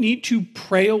 that don't need to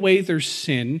pray away their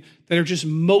sin, that are just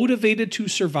motivated to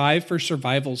survive for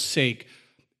survival's sake,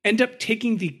 end up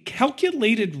taking the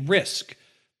calculated risk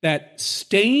that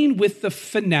staying with the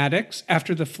fanatics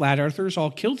after the flat earthers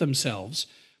all killed themselves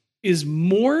is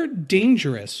more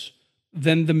dangerous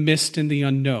than the mist and the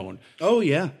unknown. Oh,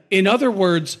 yeah. In other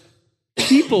words,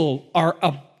 people are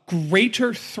a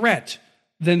greater threat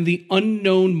than the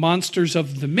unknown monsters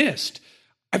of the mist.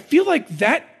 I feel like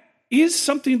that is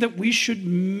something that we should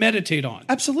meditate on.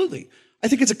 Absolutely. I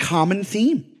think it's a common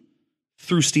theme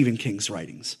through Stephen King's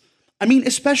writings. I mean,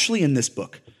 especially in this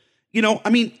book. You know,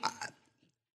 I mean,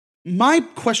 my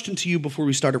question to you before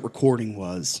we started recording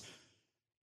was,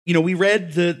 you know, we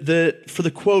read for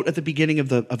the quote at the beginning of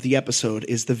the episode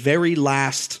is the very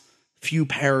last few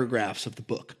paragraphs of the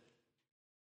book.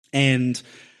 And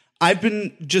I've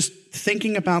been just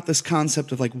thinking about this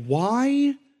concept of like,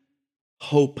 why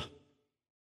hope?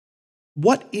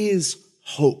 What is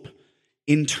hope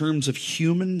in terms of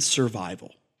human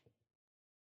survival?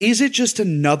 Is it just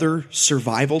another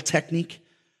survival technique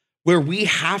where we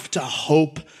have to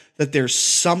hope that there's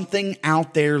something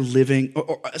out there living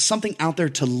or something out there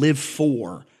to live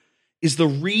for is the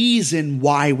reason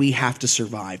why we have to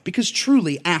survive? Because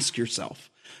truly, ask yourself,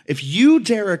 if you,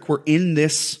 Derek, were in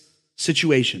this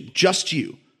situation, just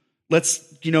you, let's,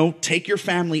 take your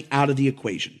family out of the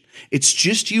equation. It's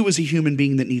just you as a human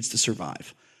being that needs to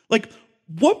survive. Like,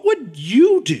 what would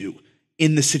you do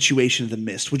in the situation of the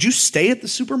mist? Would you stay at the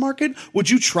supermarket? Would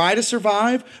you try to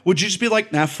survive? Would you just be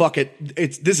like, nah, fuck it.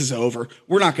 This is over.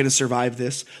 We're not going to survive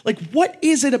this. Like, what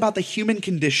is it about the human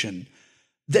condition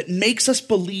that makes us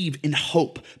believe in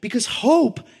hope? Because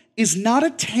hope is not a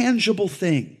tangible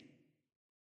thing.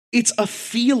 It's a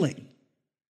feeling.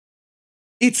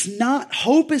 It's not,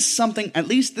 hope is something, at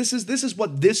least this is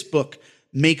what this book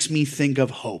makes me think of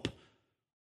hope.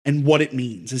 And what it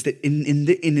means is that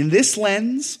in this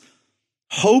lens,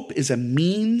 hope is a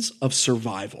means of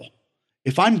survival.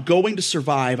 If I'm going to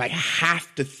survive, I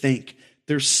have to think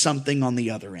there's something on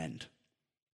the other end.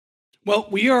 Well,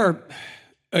 we are,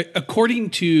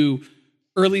 according to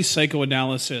early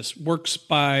psychoanalysis, works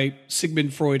by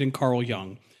Sigmund Freud and Carl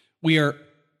Jung, we are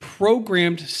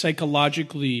programmed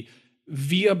psychologically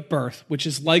via birth, which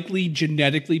is likely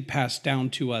genetically passed down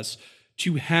to us,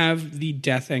 to have the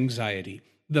death anxiety,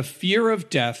 the fear of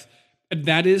death. And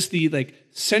that is the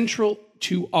central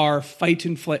to our fight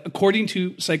and flight, according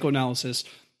to psychoanalysis.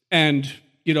 And,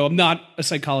 I'm not a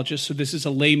psychologist, so this is a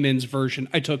layman's version.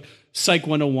 I took Psych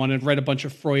 101 and read a bunch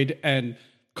of Freud and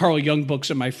Carl Jung books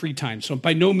in my free time. So I'm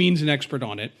by no means an expert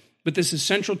on it, but this is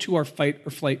central to our fight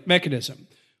or flight mechanism.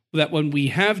 That when we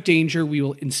have danger, we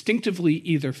will instinctively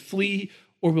either flee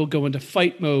or we'll go into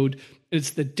fight mode.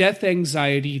 It's the death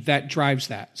anxiety that drives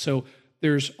that. So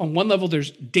on one level,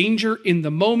 there's danger in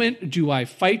the moment. Do I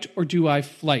fight or do I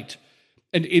flight?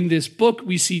 And in this book,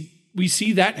 we see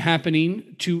that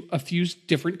happening to a few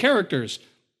different characters.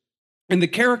 And the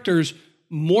characters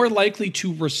more likely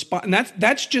to respond, and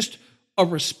that's just a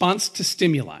response to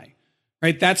stimuli,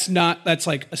 right? That's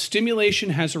like a stimulation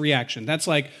has a reaction. That's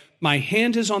like my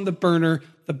hand is on the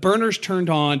burner's turned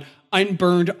on, I'm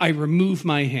burned, I remove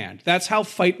my hand. That's how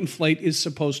fight and flight is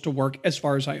supposed to work as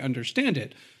far as I understand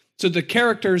it. So the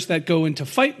characters that go into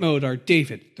fight mode are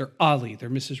David, they're Ollie, they're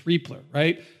Mrs. Riepler,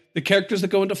 right? The characters that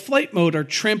go into flight mode are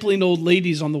trampling old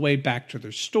ladies on the way back to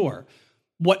their store.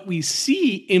 What we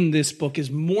see in this book is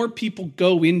more people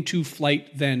go into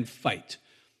flight than fight,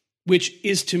 which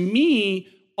is to me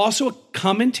also a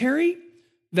commentary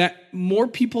that more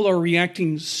people are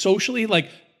reacting socially, like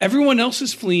everyone else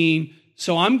is fleeing,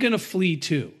 so I'm going to flee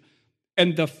too.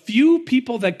 And the few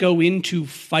people that go into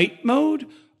fight mode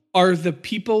are the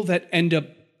people that end up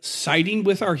siding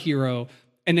with our hero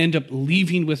and end up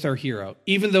leaving with our hero,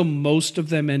 even though most of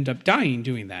them end up dying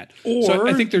doing that. So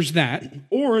I think there's that.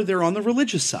 Or they're on the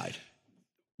religious side.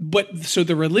 But so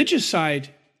the religious side,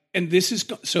 and this is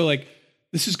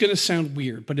going to sound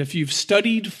weird, but if you've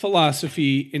studied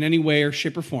philosophy in any way or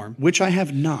shape or form, which I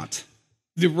have not,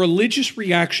 the religious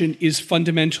reaction is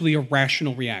fundamentally a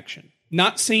rational reaction.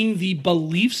 Not saying the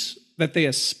beliefs that they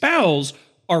espouse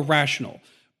are rational,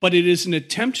 but it is an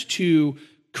attempt to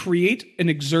create and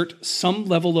exert some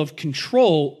level of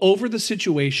control over the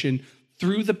situation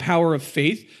through the power of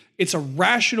faith. It's a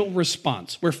rational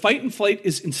response where fight and flight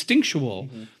is instinctual.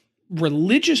 Mm-hmm.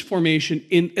 Religious formation,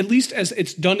 at least as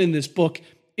it's done in this book,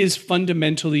 is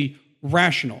fundamentally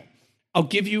rational. I'll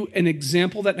give you an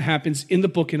example that happens in the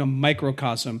book in a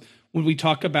microcosm when we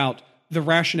talk about the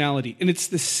rationality. And it's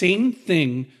the same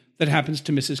thing that happens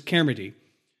to Mrs. Carmody.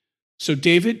 So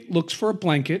David looks for a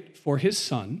blanket for his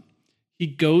son. He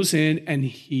goes in and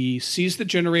he sees the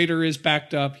generator is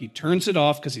backed up. He turns it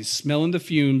off because he's smelling the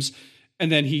fumes.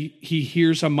 And then he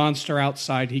hears a monster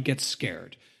outside. He gets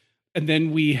scared. And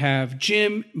then we have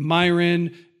Jim,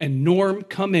 Myron, and Norm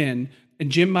come in.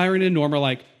 And Jim, Myron, and Norm are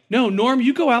like, no, Norm,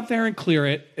 you go out there and clear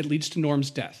it. It leads to Norm's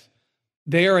death.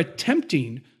 They are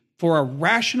attempting for a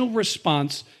rational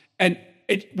response. And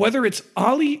whether it's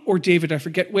Ollie or David, I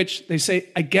forget which, they say,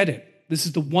 I get it. This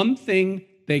is the one thing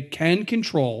they can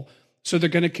control, so they're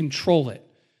going to control it.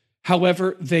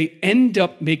 However, they end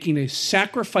up making a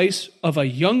sacrifice of a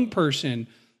young person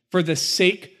for the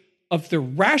sake of the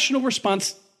rational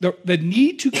response. The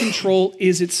need to control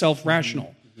is itself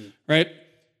rational, right?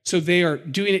 So they are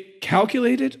doing it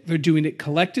calculated, they're doing it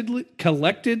collectively,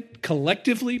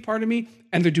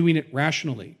 and they're doing it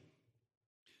rationally.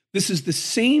 This is the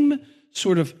same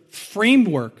sort of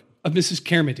framework of Mrs.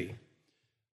 Carmody.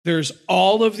 There's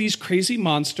all of these crazy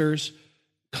monsters.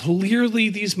 Clearly,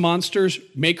 these monsters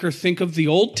make her think of the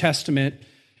Old Testament,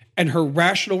 and her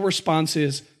rational response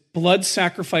is blood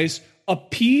sacrifice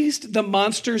appeased the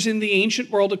monsters in the ancient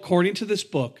world according to this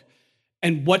book.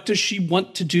 And what does she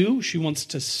want to do? She wants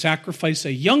to sacrifice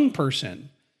a young person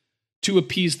to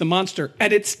appease the monster.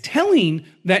 And it's telling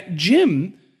that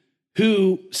Jim,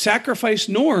 who sacrificed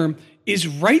Norm, is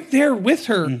right there with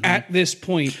her at this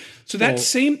point. So that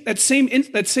same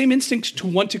instinct to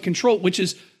want to control, which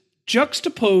is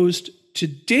juxtaposed to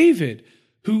David,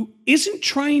 who isn't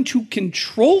trying to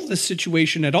control the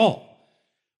situation at all.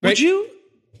 Right?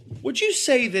 Would you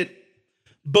say that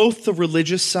both the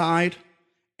religious side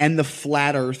and the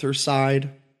flat earther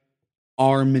side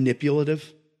are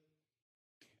manipulative?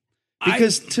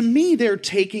 Because to me, they're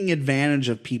taking advantage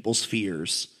of people's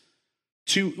fears.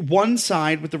 To one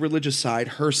side, with the religious side,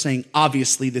 her saying,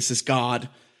 obviously, this is God.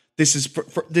 This is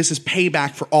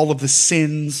payback for all of the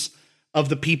sins of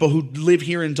the people who live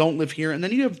here and don't live here. And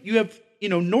then you have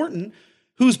Norton,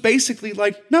 who's basically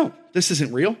like, no, this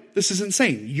isn't real. This is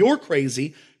insane. You're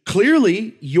crazy.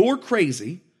 Clearly, you're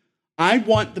crazy. I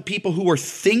want the people who are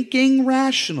thinking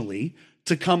rationally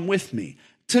to come with me.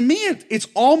 To me, it's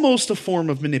almost a form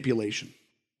of manipulation.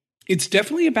 It's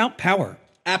definitely about power.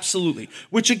 Absolutely.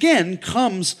 Which again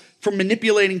comes from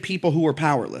manipulating people who are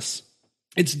powerless.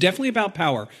 It's definitely about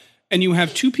power. And you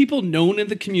have two people known in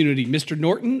the community, Mr.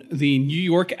 Norton, the New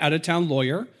York out-of-town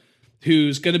lawyer,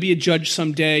 who's going to be a judge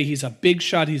someday. He's a big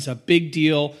shot. He's a big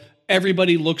deal.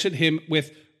 Everybody looks at him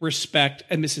with respect.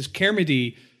 And Mrs.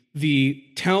 Carmody, the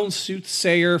town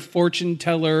soothsayer, fortune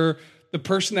teller, the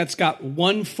person that's got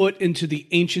 1 foot into the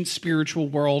ancient spiritual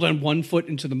world and 1 foot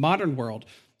into the modern world.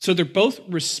 So they're both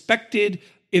respected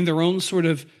in their own sort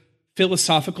of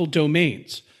philosophical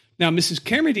domains. Now, Mrs.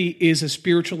 Carmody is a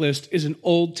spiritualist, is an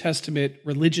Old Testament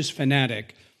religious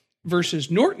fanatic,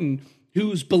 versus Norton,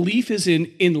 whose belief is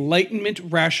in enlightenment,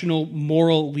 rational,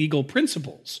 moral, legal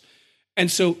principles.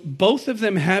 And so both of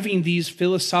them having these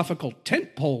philosophical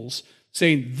tent poles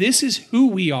saying, this is who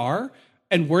we are,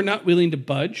 and we're not willing to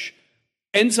budge,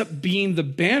 ends up being the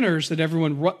banners that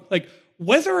everyone, like,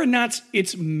 whether or not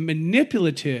it's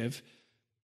manipulative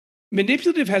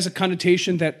has a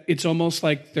connotation that it's almost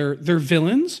like they're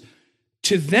villains.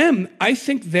 To them, I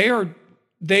think they are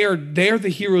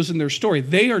the heroes in their story.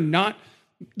 They are not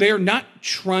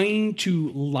trying to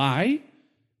lie,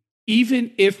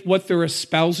 even if what they're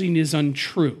espousing is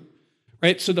untrue,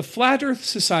 right? So the Flat Earth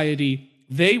Society,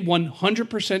 they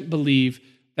 100% believe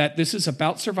that this is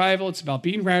about survival. It's about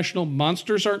being rational.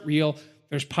 Monsters aren't real.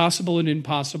 There's possible and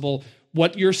impossible.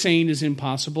 What you're saying is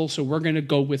impossible, so we're going to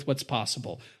go with what's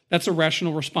possible. That's a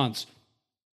rational response.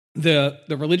 The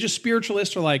religious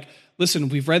spiritualists are like, listen,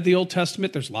 we've read the Old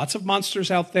Testament. There's lots of monsters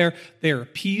out there. They are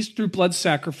appeased through blood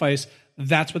sacrifice.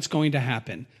 That's what's going to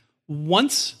happen.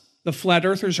 Once the flat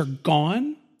earthers are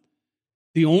gone,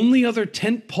 the only other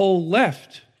tent pole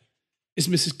left is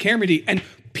Mrs. Carmody. And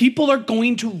people are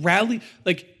going to rally.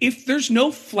 Like, if there's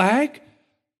no flag,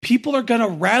 people are going to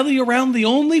rally around the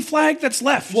only flag that's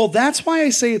left. Well, that's why I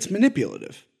say it's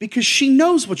manipulative, because she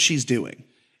knows what she's doing.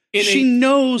 She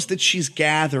knows that she's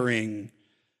gathering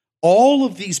all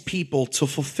of these people to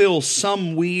fulfill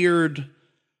some weird,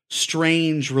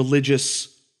 strange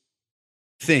religious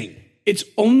thing. It's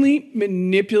only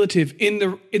manipulative in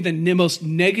the most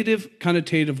negative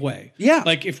connotative way. Yeah.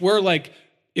 Like if we're like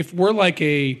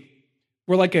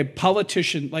a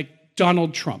politician like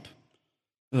Donald Trump.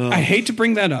 Ugh. I hate to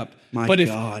bring that up, but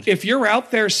if you're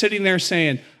out there sitting there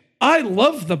saying, I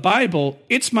love the Bible,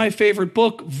 it's my favorite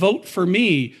book, vote for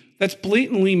me, that's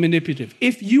blatantly manipulative.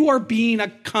 If you are being a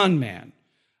con man,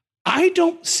 I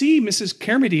don't see Mrs.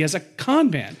 Carmody as a con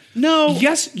man. No.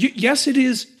 Yes, it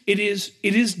is. It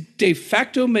is de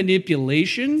facto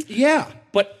manipulation. Yeah.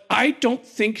 But I don't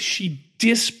think she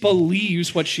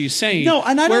disbelieves what she's saying. No,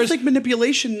 and I don't think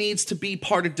manipulation needs to be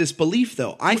part of disbelief,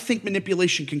 though. I think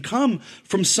manipulation can come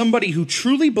from somebody who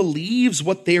truly believes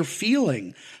what they're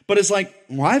feeling, but is like,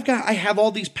 well, I have all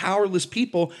these powerless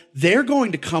people. They're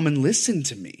going to come and listen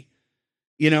to me,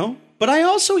 you know? But I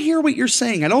also hear what you're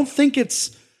saying. I don't think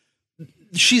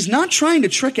she's not trying to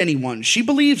trick anyone. She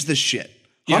believes this shit.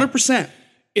 100%. Yeah.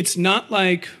 It's not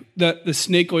like the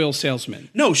snake oil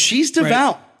salesman. No, she's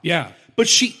devout. Right? Yeah. But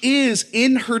she is,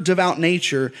 in her devout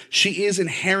nature, she is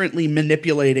inherently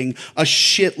manipulating a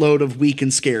shitload of weak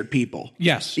and scared people.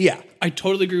 Yes. Yeah. I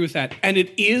totally agree with that. And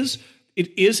it is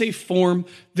a form.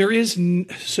 There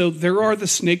are the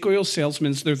snake oil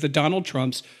salesmen. They're the Donald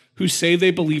Trumps who say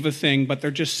they believe a thing, but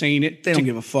they're just saying it. They don't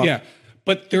give a fuck. Yeah.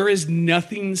 But there is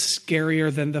nothing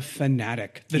scarier than the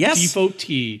fanatic, the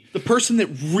devotee. The person that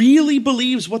really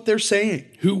believes what they're saying.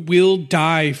 Who will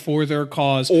die for their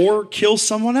cause. Or kill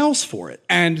someone else for it.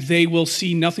 And they will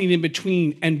see nothing in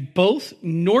between. And both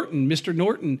Mr.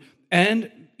 Norton,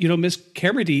 and Miss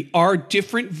Carmody are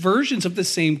different versions of the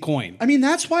same coin. I mean,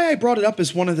 that's why I brought it up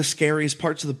as one of the scariest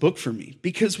parts of the book for me.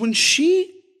 Because when she's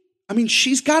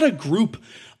got a group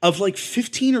of like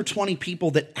 15 or 20 people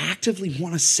that actively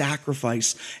want to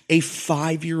sacrifice a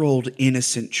 5-year-old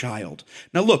innocent child.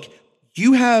 Now, look,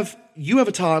 you have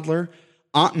a toddler.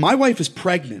 My wife is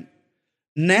pregnant.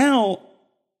 Now,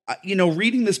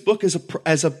 reading this book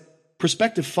as a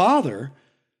prospective father,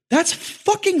 that's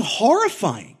fucking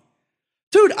horrifying.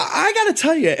 Dude, I got to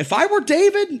tell you, if I were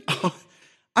David,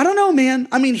 I don't know, man.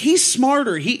 I mean, he's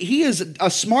smarter. He is a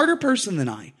smarter person than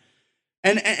I.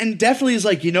 And definitely is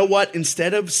like, you know what?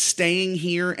 Instead of staying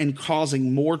here and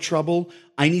causing more trouble,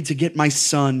 I need to get my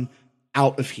son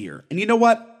out of here. And you know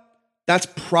what? That's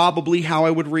probably how I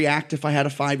would react if I had a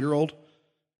 5-year-old.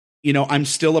 I'm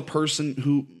still a person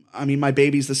who, my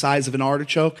baby's the size of an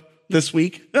artichoke this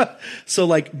week. So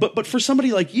but for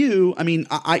somebody like you,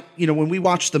 I when we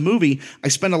watched the movie, I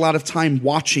spent a lot of time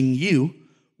watching you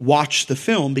watch the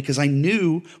film because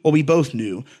we both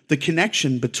knew the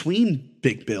connection between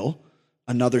Big Bill,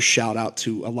 another shout out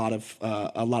to a lot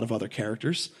of other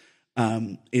characters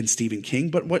in Stephen King.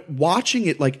 But watching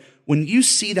it, when you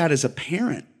see that as a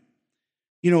parent,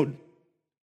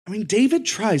 David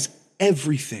tries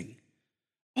everything.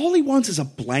 All he wants is a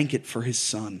blanket for his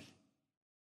son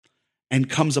and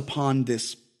comes upon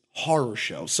this horror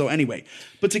show. So anyway,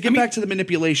 but to get back to the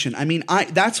manipulation,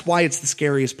 that's why it's the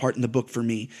scariest part in the book for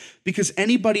me, because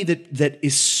anybody that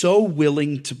is so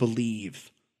willing to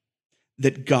believe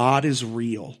that God is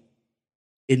real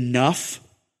enough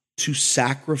to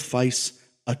sacrifice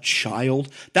a child,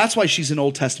 that's why she's an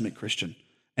Old Testament Christian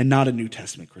and not a New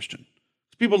Testament Christian.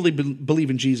 People believe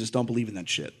in Jesus don't believe in that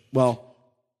shit. Well,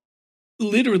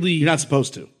 literally, you're not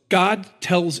supposed to. God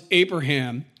tells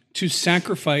Abraham to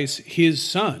sacrifice his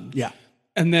son. Yeah.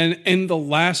 And then in the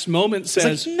last moment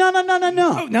says, no.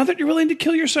 Oh, now that you're willing to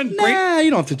kill your son, great.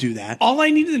 You don't have to do that. All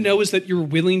I needed to know is that you're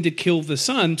willing to kill the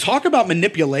son. Talk about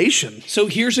manipulation. So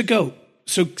here's a goat.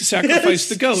 So sacrifice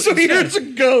the goat. So here's a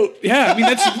goat. Yeah,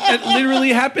 that literally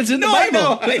happens in the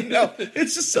Bible. I know.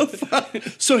 It's just so fun.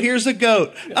 So here's a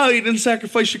goat. Oh, you didn't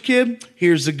sacrifice your kid?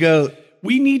 Here's a goat.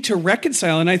 We need to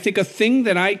reconcile, and I think a thing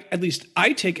that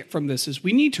I take it from this is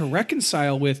we need to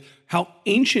reconcile with how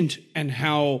ancient and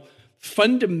how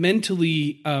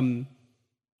fundamentally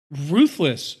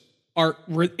ruthless our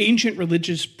ancient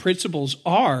religious principles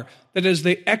are, that as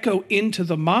they echo into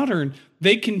the modern,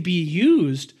 they can be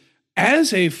used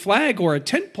as a flag or a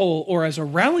tent pole or as a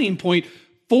rallying point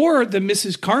for the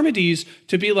Mrs. Carmodys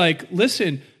to be like,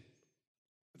 listen,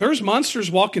 there's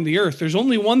monsters walking the earth. There's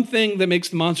only one thing that makes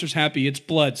the monsters happy. It's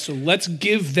blood. So let's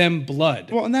give them blood.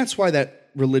 Well, and that's why that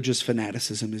religious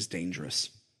fanaticism is dangerous.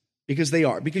 Because they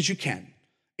are. Because you can.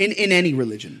 In any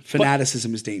religion,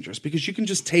 fanaticism is dangerous. Because you can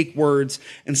just take words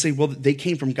and say, well, they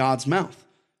came from God's mouth.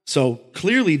 So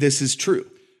clearly this is true.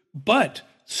 But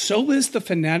so is the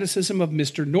fanaticism of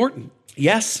Mr. Norton.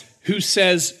 Yes. Who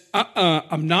says,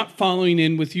 I'm not following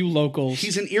in with you locals.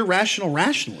 He's an irrational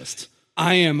rationalist.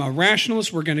 I am a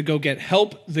rationalist. We're going to go get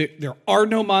help. There are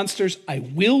no monsters. I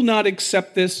will not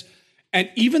accept this. And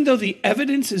even though the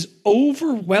evidence is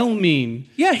overwhelming.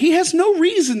 Yeah, he has no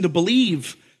reason to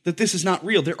believe that this is not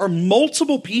real. There are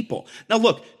multiple people. Now,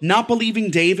 look, not believing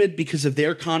David because of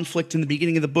their conflict in the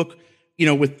beginning of the book,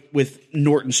 with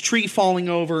Norton's tree falling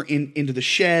over into the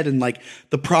shed and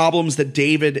the problems that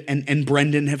David and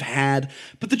Brendan have had.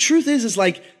 But the truth is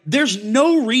there's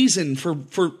no reason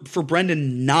for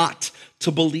Brendan not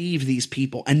to believe these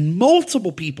people. And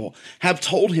multiple people have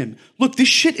told him, look, this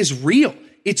shit is real.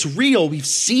 It's real. We've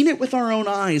seen it with our own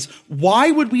eyes. Why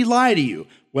would we lie to you?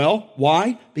 Well,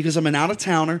 why? Because I'm an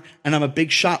out-of-towner and I'm a big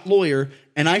shot lawyer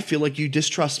and I feel like you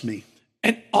distrust me.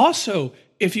 And also,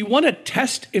 if you want to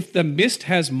test if the mist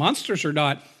has monsters or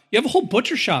not, you have a whole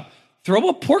butcher shop. Throw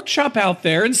a pork chop out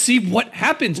there and see what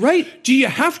happens. Right. Do you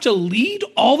have to lead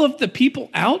all of the people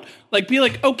out? Be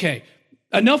like, okay,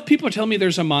 enough people tell me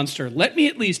there's a monster. Let me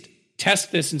at least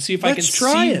test this and see if I can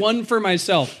see one for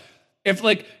myself. If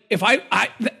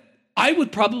I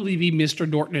would probably be Mr.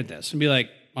 Norton at this and be like,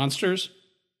 monsters?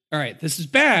 All right, this is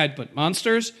bad, but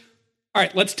monsters? All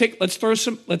right, let's throw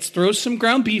some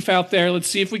ground beef out there. Let's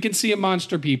see if we can see a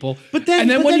monster, people. But then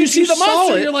when you see the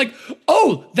monster, you're like,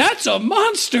 oh, that's a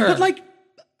monster. But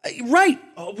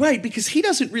right, because he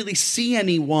doesn't really see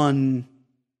anyone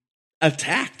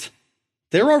attacked.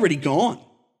 They're already gone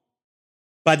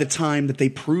by the time that they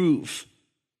prove.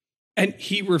 And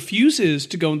he refuses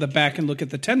to go in the back and look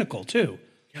at the tentacle too.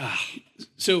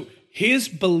 So his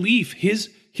belief,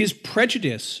 his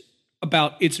prejudice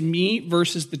about it's me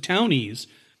versus the townies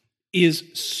is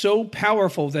so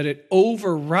powerful that it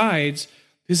overrides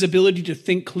his ability to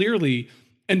think clearly.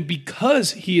 And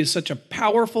because he is such a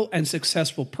powerful and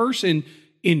successful person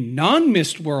in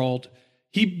non-Mist world,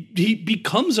 he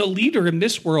becomes a leader in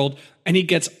this world and he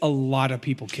gets a lot of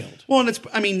people killed. Well,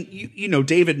 and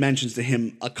David mentions to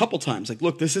him a couple times,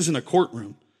 look, this isn't a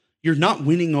courtroom. You're not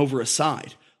winning over a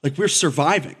side. We're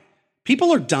surviving.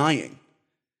 People are dying.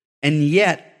 And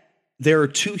yet, there are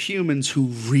two humans who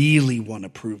really want to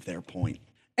prove their point.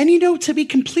 And to be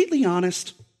completely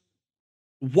honest,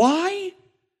 why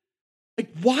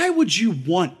would you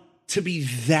want to be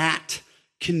that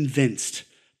convinced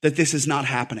that this is not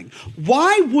happening?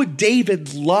 Why would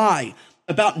David lie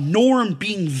about Norm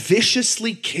being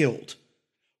viciously killed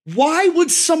Why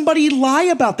would somebody lie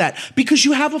about that? Because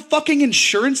you have a fucking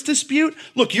insurance dispute?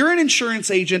 Look, you're an insurance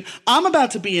agent. I'm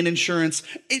about to be in insurance.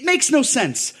 It makes no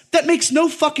sense. That makes no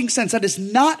fucking sense. That is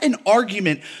not an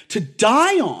argument to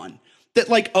die on. That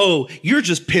like, oh, you're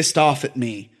just pissed off at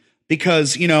me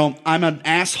because, you know, I'm an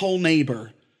asshole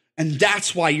neighbor. And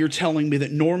that's why you're telling me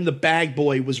that Norm the Bag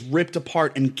Boy was ripped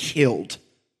apart and killed.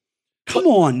 Come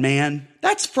on, man.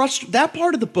 That's frustrating. That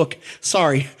part of the book,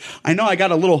 sorry, I know I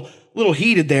got a little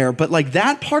heated there, but like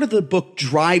that part of the book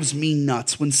drives me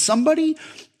nuts. When somebody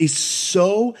is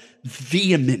so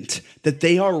vehement that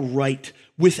they are right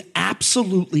with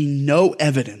absolutely no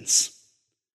evidence,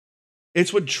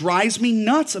 it's what drives me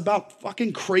nuts about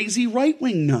fucking crazy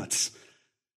right-wing nuts.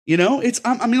 You know,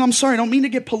 I'm sorry, I don't mean to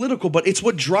get political, but it's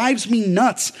what drives me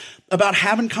nuts about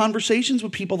having conversations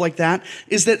with people like that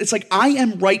is that it's like, I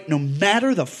am right no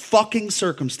matter the fucking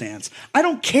circumstance. I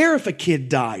don't care if a kid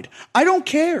died. I don't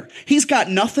care. He's got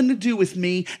nothing to do with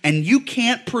me and you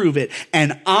can't prove it.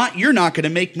 And you're not going to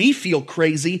make me feel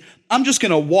crazy. I'm just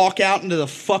going to walk out into the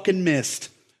fucking mist.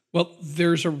 Well,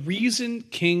 there's a reason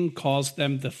King calls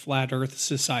them the Flat Earth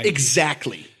Society.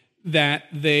 Exactly. That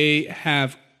they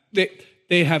have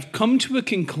come to a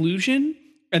conclusion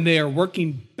and they are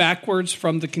working backwards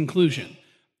from the conclusion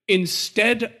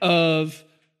instead of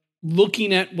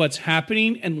looking at what's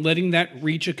happening and letting that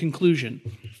reach a conclusion.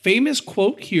 Famous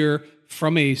quote here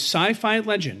from a sci-fi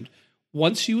legend: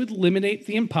 once you eliminate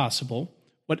the impossible,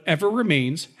 whatever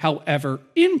remains, however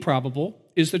improbable,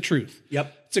 is the truth.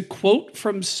 Yep. It's a quote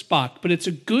from Spock, but it's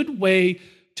a good way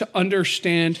to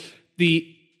understand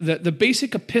the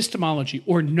basic epistemology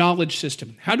or knowledge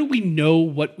system. How do we know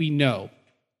what we know?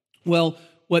 Well,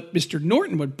 what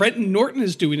Brenton Norton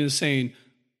is doing is saying,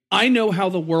 I know how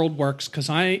the world works because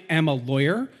I am a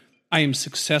lawyer. I am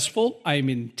successful. I am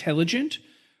intelligent.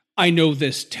 I know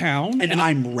this town. And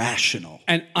I'm rational.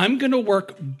 And I'm going to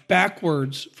work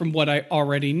backwards from what I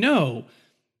already know.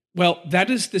 Well, that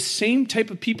is the same type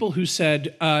of people who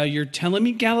said, you're telling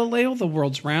me, Galileo, the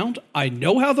world's round? I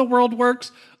know how the world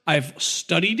works. I've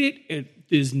studied it. It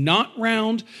is not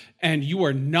round, and you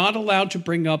are not allowed to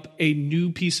bring up a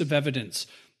new piece of evidence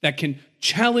that can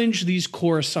challenge these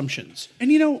core assumptions.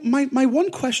 And, you know, my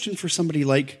one question for somebody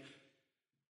like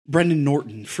Brenton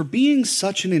Norton, for being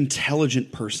such an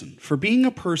intelligent person, for being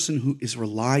a person who is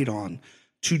relied on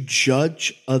to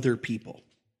judge other people,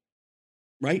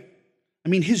 right? I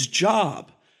mean, his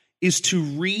job is to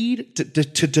read,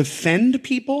 to defend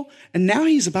people, and now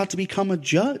he's about to become a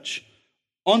judge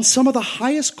on some of the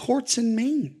highest courts in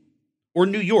Maine, or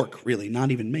New York, really,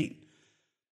 not even Maine.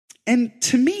 And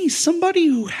to me, somebody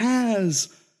who has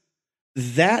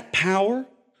that power,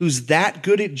 who's that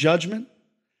good at judgment,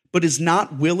 but is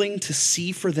not willing to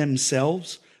see for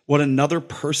themselves what another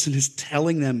person is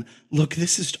telling them, look,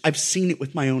 I've seen it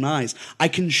with my own eyes. I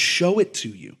can show it to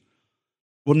you.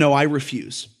 Well, no, I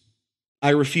refuse. I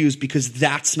refuse because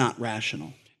that's not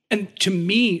rational. And to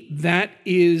me, that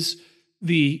is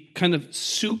the kind of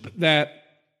soup that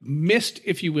mist,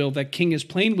 if you will, that King is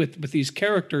playing with these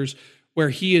characters, where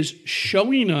he is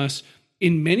showing us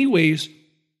in many ways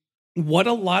what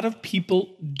a lot of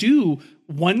people do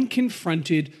when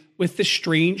confronted with the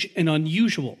strange and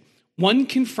unusual.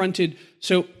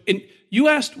 So you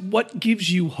asked, what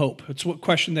gives you hope? It's what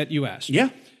question that you asked. Yeah.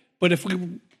 But if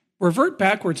we revert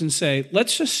backwards and say,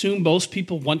 let's assume most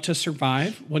people want to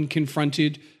survive when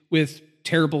confronted with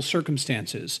terrible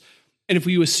circumstances. And if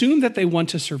we assume that they want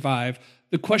to survive,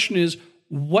 the question is,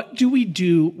 what do we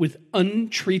do with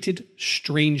untreated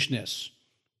strangeness?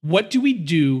 What do we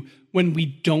do when we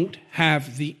don't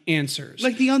have the answers?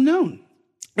 Like the unknown.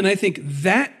 And I think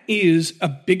that is a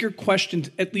bigger question,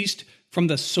 at least from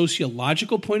the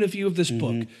sociological point of view of this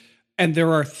book. And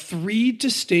there are three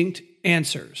distinct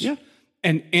answers. Yeah.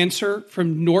 An answer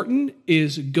from Norton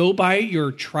is go by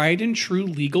your tried and true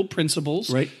legal principles.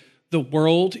 Right. The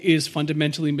world is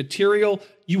fundamentally material.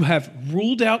 You have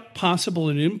ruled out possible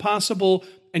and impossible,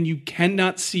 and you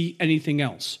cannot see anything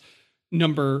else.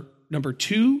 Number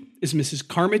two is Mrs.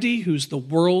 Carmody, whose the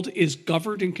world is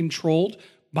governed and controlled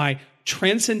by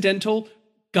transcendental,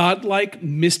 godlike,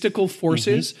 mystical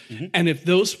forces. And if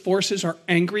those forces are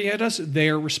angry at us, they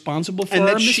are responsible for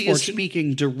our misfortune. And that she is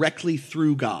speaking directly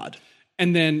through God.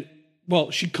 And then,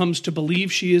 well, she comes to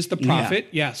believe she is the prophet.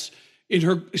 Yeah.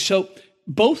 Yes. So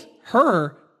both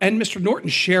her and Mr. Norton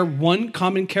share one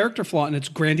common character flaw, and it's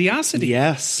grandiosity.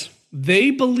 Yes.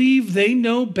 They believe they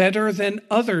know better than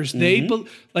others. They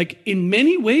like in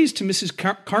many ways to Mrs.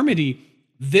 Carmody,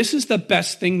 this is the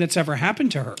best thing that's ever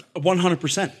happened to her.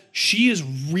 100%. She is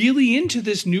really into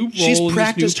this new role. She's and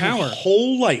practiced this new power. her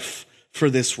whole life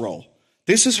for this role.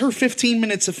 This is her 15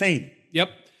 minutes of fame. Yep.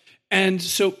 And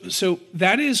so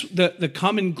that is the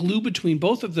common glue between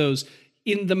both of those.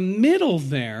 In the middle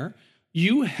there,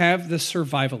 you have the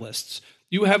survivalists.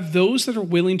 You have those that are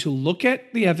willing to look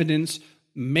at the evidence,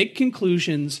 make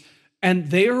conclusions,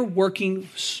 and they are working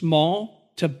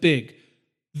small to big.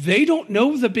 They don't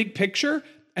know the big picture,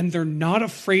 and they're not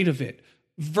afraid of it.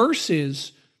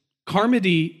 Versus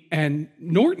Carmody and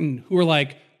Norton, who are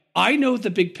like, I know the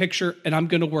big picture, and I'm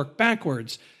going to work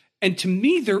backwards. And to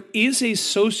me, there is a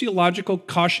sociological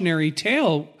cautionary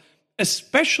tale,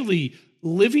 especially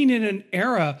living in an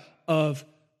era of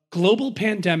global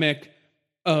pandemic,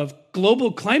 of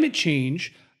global climate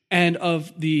change, and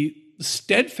of the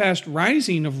steadfast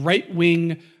rising of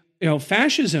right-wing,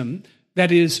 fascism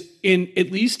that is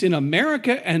at least in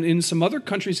America and in some other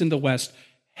countries in the West,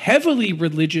 heavily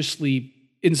religiously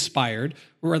inspired,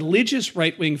 religious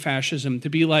right-wing fascism, to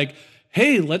be like,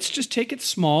 hey, let's just take it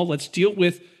small. Let's deal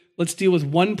with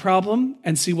one problem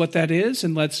and see what that is,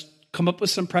 and let's come up with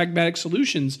some pragmatic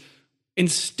solutions.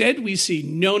 Instead, we see,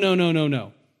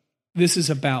 no. This is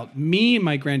about me and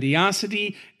my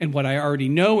grandiosity and what I already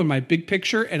know and my big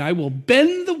picture, and I will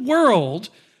bend the world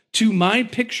to my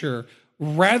picture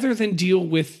rather than deal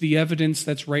with the evidence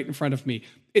that's right in front of me.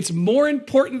 It's more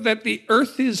important that the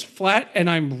earth is flat and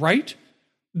I'm right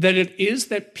than it is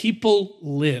that people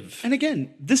live. And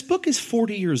again, this book is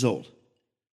 40 years old.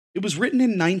 It was written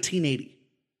in 1980,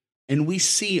 and we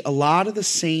see a lot of the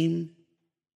same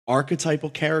archetypal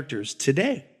characters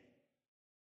today.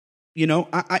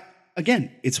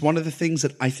 Again, it's one of the things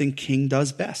that I think King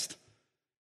does best,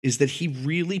 is that he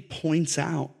really points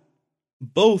out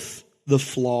both the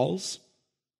flaws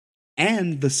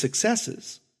and the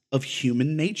successes of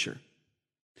human nature.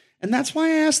 And that's why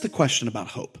I asked the question about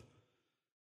hope.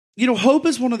 Hope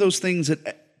is one of those things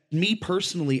that, me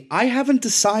personally, I haven't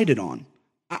decided on.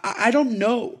 I don't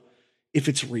know if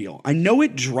it's real. I know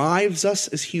it drives us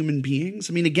as human beings.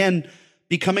 I mean, again,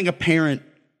 becoming a parent,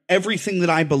 everything that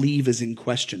I believe is in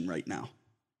question right now.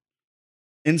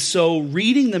 And so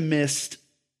reading The Mist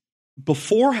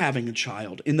before having a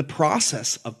child, in the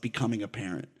process of becoming a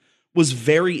parent, was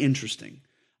very interesting.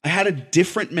 I had a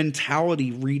different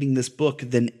mentality reading this book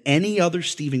than any other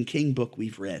Stephen King book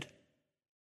we've read.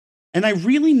 And I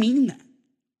really mean that,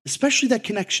 especially that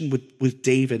connection with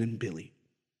David and Billy.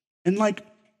 And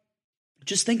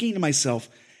just thinking to myself,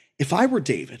 if I were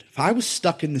David, if I was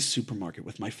stuck in this supermarket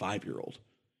with my 5-year-old,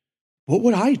 what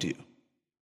would I do?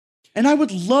 And I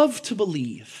would love to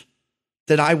believe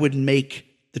that I would make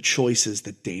the choices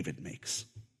that David makes,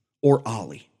 or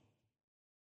Ollie.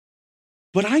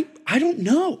 But I don't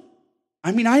know.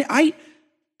 I mean, I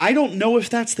don't know if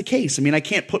that's the case. I mean, I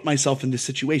can't put myself in this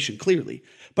situation, clearly.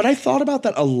 But I thought about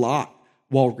that a lot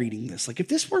while reading this. If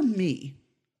this were me,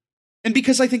 and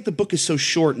because I think the book is so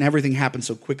short and everything happens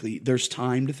so quickly, there's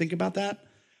time to think about that.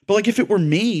 But if it were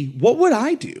me, what would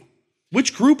I do?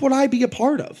 Which group would I be a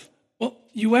part of? Well,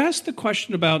 you asked the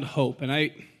question about hope, and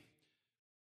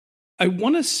I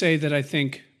want to say that I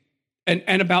think,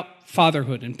 and about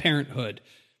fatherhood and parenthood.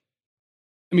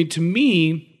 I mean, to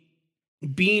me,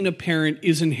 being a parent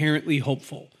is inherently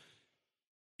hopeful.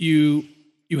 You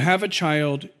have a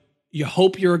child, you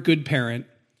hope you're a good parent,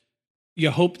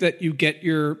 you hope that you get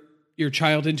your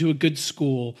child into a good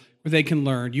school where they can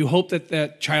learn. You hope that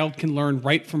that child can learn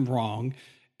right from wrong.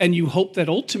 And you hope that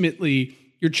ultimately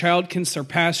your child can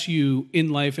surpass you in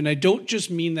life. And I don't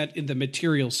just mean that in the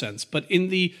material sense, but in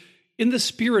the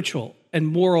spiritual and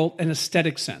moral and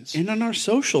aesthetic sense. And in our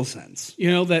social sense.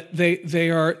 That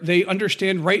they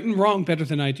understand right and wrong better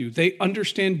than I do. They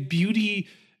understand beauty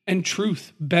and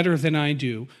truth better than I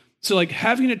do. So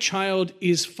having a child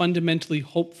is fundamentally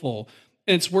hopeful.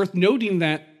 And it's worth noting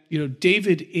that,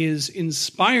 David is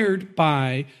inspired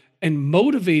by and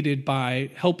motivated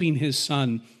by helping his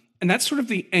son. And that's sort of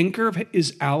the anchor of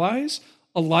his allies.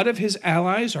 A lot of his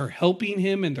allies are helping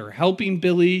him, and they're helping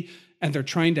Billy, and they're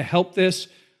trying to help this.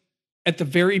 At the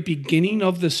very beginning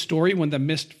of the story, when the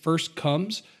mist first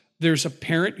comes, there's a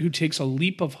parent who takes a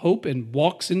leap of hope and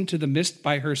walks into the mist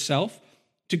by herself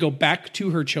to go back to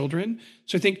her children.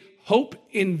 So I think hope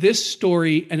in this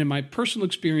story and in my personal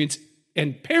experience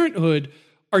and parenthood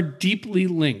are deeply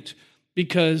linked,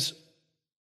 because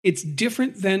it's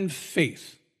different than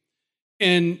faith.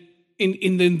 And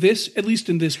in this, at least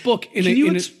in this book,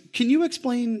 can you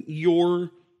explain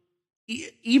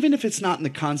even if it's not in the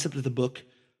concept of the book,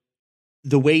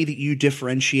 the way that you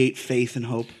differentiate faith and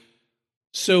hope?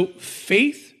 So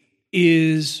faith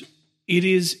is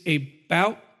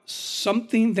about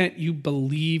something that you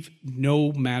believe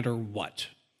no matter what.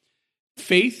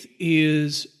 Faith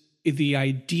is the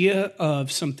idea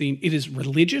of something, it is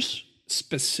religious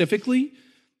specifically,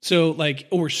 So like,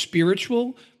 or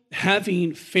spiritual,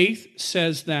 having faith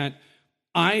says that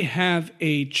I have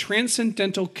a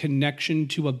transcendental connection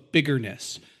to a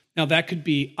biggerness. Now that could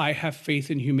be, I have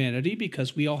faith in humanity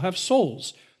because we all have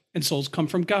souls and souls come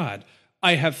from God.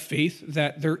 I have faith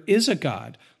that there is a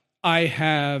God. I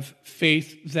have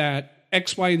faith that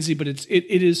X, Y, and Z, but it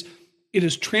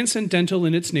is transcendental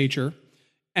in its nature,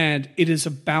 and it is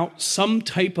about some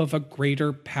type of a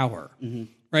greater power,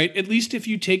 right? At least if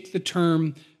you take the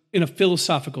term in a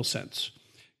philosophical sense,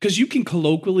 because you can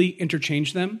colloquially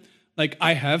interchange them. Like,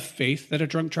 I have faith that a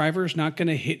drunk driver is not going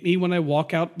to hit me when I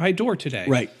walk out my door today.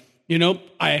 Right. You know,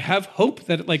 I have hope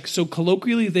that, like, so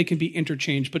colloquially they can be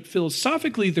interchanged, but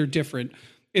philosophically they're different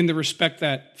in the respect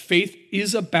that faith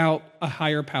is about a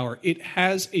higher power. It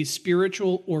has a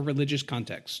spiritual or religious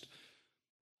context.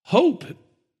 Hope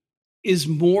is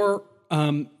more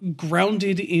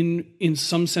grounded in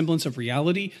some semblance of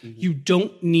reality. You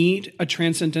don't need a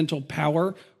transcendental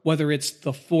power, whether it's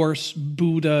the Force,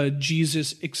 Buddha,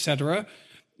 Jesus, etc.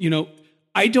 You know,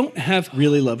 I don't have...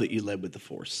 Really love that you led with the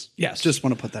Force. Yes. Just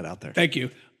want to put that out there. Thank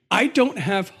you. I don't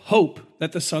have hope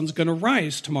that the sun's going to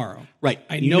rise tomorrow. Right.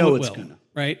 I You know know it it's will. gonna.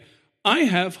 Right. I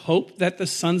have hope that the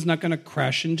sun's not going to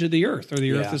crash into the earth, or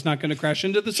the earth is not going to crash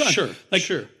into the sun.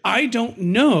 Sure. I don't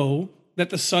know that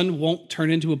the sun won't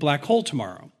turn into a black hole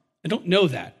tomorrow. I don't know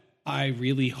that. I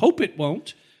really hope it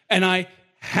won't. And I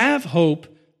have hope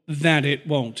that it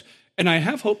won't. And I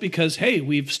have hope because, hey,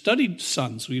 we've studied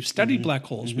suns, we've studied black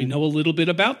holes, we know a little bit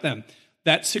about them.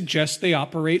 That suggests they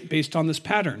operate based on this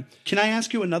pattern. Can I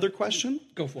ask you another question?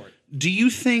 Go for it. Do you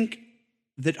think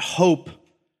that hope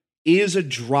is a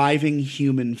driving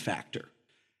human factor?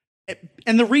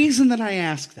 And the reason that I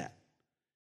ask that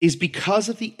is because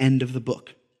of the end of the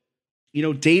book. You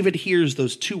know, David hears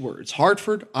those two words,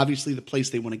 Hartford, obviously the place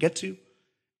they want to get to,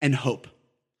 and hope.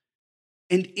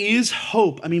 And is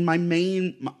hope, I mean,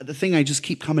 the thing I just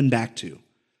keep coming back to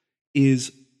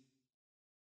is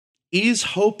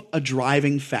hope a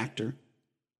driving factor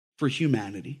for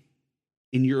humanity,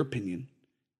 in your opinion?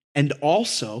 And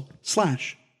also,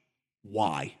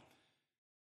 why?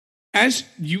 As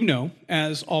you know,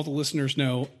 as all the listeners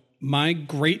know, my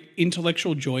great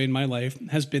intellectual joy in my life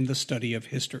has been the study of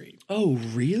history. Oh,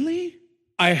 really?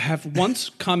 I have once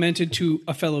commented to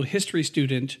a fellow history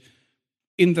student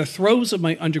in the throes of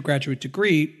my undergraduate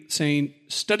degree, saying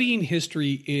studying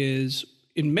history is,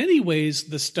 in many ways,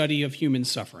 the study of human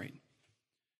suffering.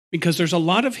 Because there's a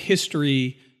lot of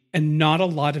history and not a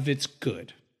lot of it's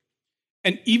good.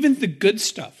 And even the good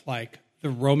stuff, like the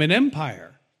Roman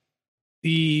Empire,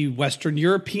 the Western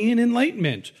European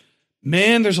Enlightenment,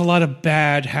 man, there's a lot of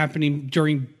bad happening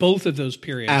during both of those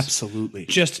periods. Absolutely.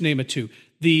 Just to name it two.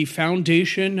 The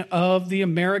foundation of the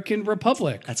American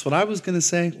Republic. That's what I was going to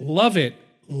say. Love it.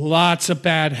 Lots of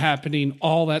bad happening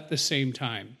all at the same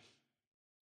time.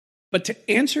 But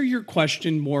to answer your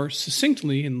question more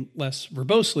succinctly and less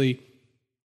verbosely,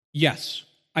 yes,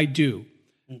 I do.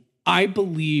 I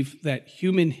believe that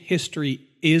human history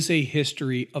is a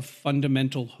history of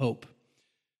fundamental hope.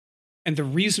 And the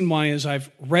reason why is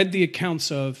I've read the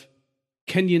accounts of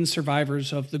Kenyan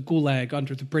survivors of the Gulag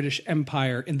under the British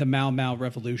Empire in the Mau Mau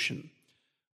Revolution.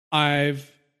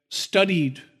 I've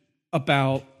studied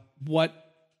about what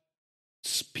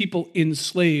people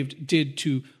enslaved did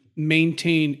to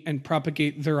maintain and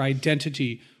propagate their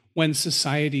identity when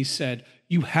society said,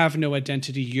 you have no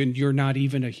identity and you're not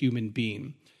even a human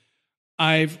being.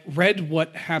 I've read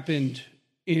what happened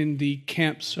in the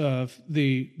camps of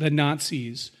the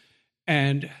Nazis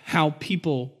and how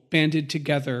people banded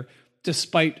together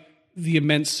despite the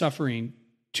immense suffering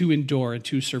to endure and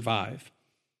to survive.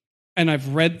 And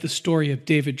I've read the story of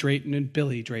David Drayton and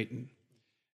Billy Drayton.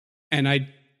 And I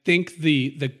think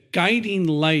the guiding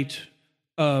light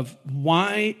of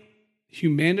why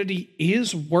humanity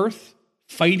is worth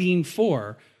fighting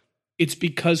for, it's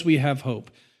because we have hope.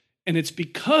 And it's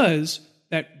because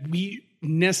that we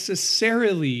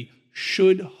necessarily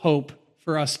should hope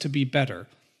for us to be better.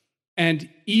 And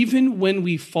even when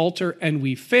we falter and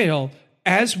we fail,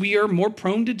 as we are more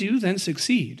prone to do than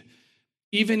succeed,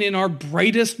 even in our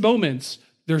brightest moments,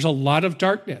 there's a lot of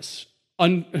darkness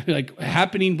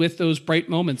happening with those bright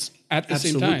moments at the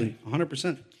same time. Absolutely,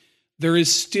 100%. There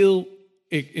is still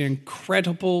an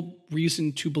incredible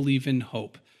reason to believe in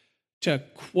hope. To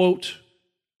quote,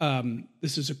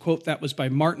 this is a quote that was by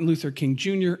Martin Luther King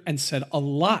Jr. and said a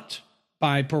lot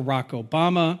by Barack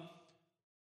Obama.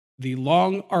 The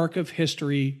long arc of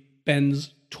history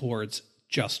bends towards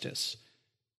justice.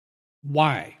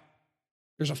 Why?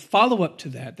 There's a follow-up to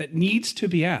that needs to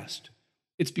be asked.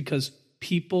 It's because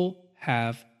people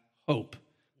have hope.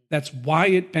 That's why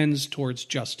it bends towards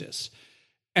justice.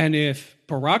 And if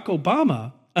Barack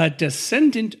Obama, a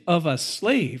descendant of a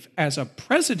slave, as a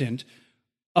president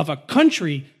of a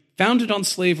country founded on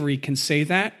slavery, can say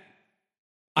that,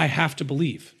 I have to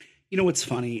believe. You know what's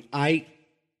funny?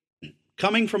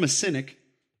 Coming from a cynic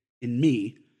in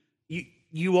me,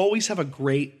 you always have a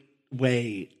great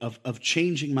way of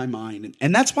changing my mind.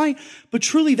 And that's why, but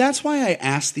truly, that's why I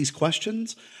ask these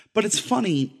questions. But it's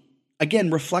funny, again,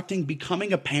 reflecting,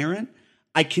 becoming a parent,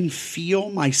 I can feel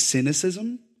my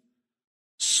cynicism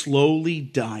slowly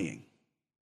dying.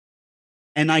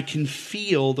 And I can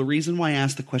feel the reason why I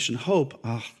asked the question, hope,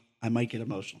 I might get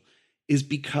emotional, is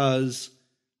because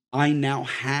I now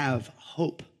have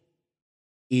hope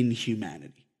in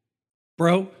humanity.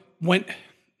 Bro,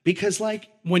 because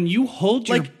when you hold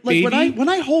your baby, when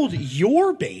I hold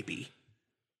your baby,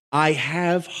 I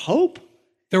have hope.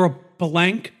 They're a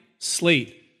blank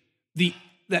slate. The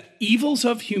evils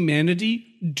of humanity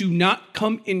do not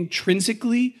come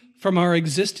intrinsically from our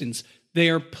existence. They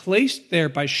are placed there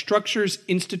by structures,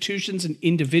 institutions, and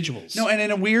individuals. No, and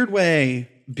in a weird way,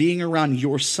 being around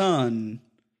your son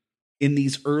in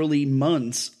these early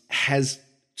months has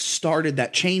started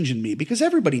that change in me, because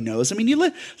everybody knows. I mean,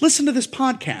 you listen to this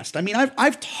podcast. I mean,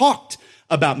 I've talked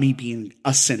about me being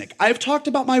a cynic. I've talked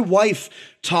about my wife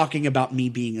talking about me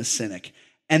being a cynic,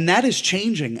 and that is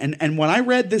changing. And when I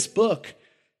read this book,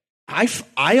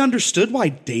 I understood why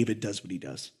David does what he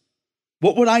does.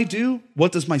 What would I do?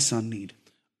 What does my son need?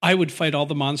 I would fight all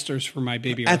the monsters for my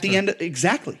baby Arthur. At the end,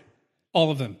 exactly. All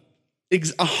of them.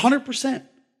 100%.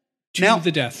 To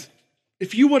the death.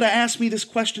 If you would have asked me this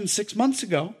question 6 months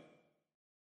ago,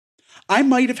 I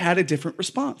might have had a different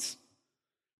response.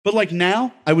 But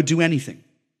now, I would do anything.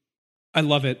 I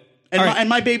love it. And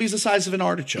my baby's the size of an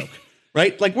artichoke,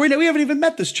 right? We haven't even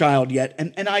met this child yet,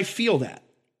 and I feel that.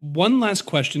 One last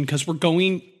question, because we're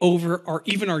going over our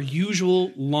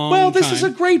usual long Well, this time. is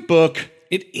a great book.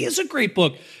 It is a great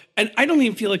book. And I don't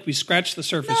even feel like we scratched the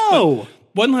surface. No. But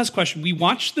one last question. We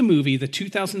watched the movie, the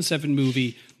 2007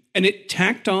 movie, and it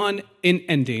tacked on an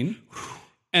ending.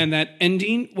 And that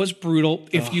ending was brutal.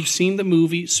 If you've seen the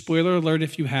movie, spoiler alert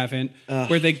if you haven't,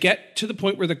 where they get to the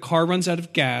point where the car runs out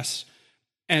of gas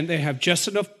and they have just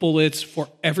enough bullets for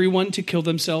everyone to kill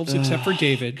themselves except for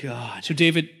David. God. So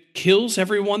David kills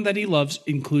everyone that he loves,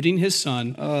 including his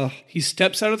son. He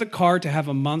steps out of the car to have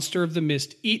a monster of the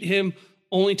mist eat him,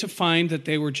 only to find that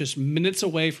they were just minutes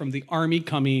away from the army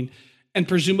coming, and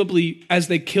presumably, as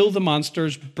they kill the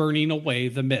monsters, burning away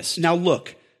the mist. Now,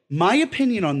 look, my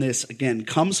opinion on this, again,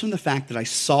 comes from the fact that I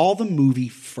saw the movie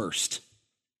first,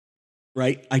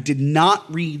 right? I did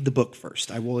not read the book first.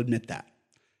 I will admit that.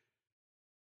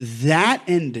 That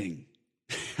ending...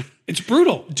 It's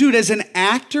brutal. Dude, as an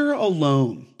actor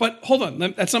alone... But hold on,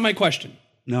 that's not my question.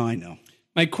 No, I know.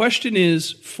 My question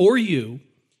is, for you,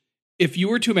 if you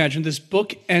were to imagine this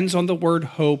book ends on the word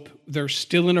hope, they're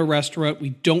still in a restaurant, we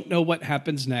don't know what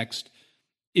happens next.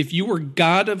 If you were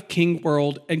God of King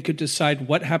World and could decide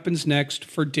what happens next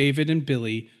for David and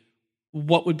Billy,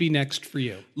 what would be next for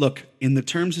you? Look, in the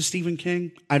terms of Stephen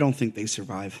King, I don't think they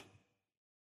survive.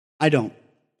 I don't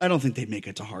think they'd make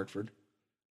it to Hartford.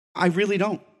 I really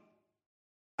don't.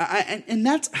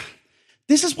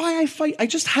 This is why I fight. I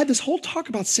just had this whole talk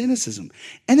about cynicism,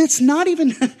 and it's not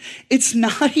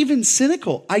even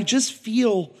cynical. I just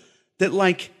feel that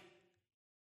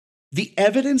the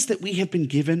evidence that we have been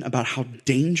given about how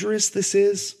dangerous this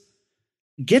is,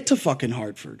 get to fucking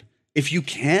Hartford if you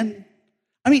can.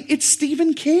 I mean, it's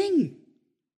Stephen King.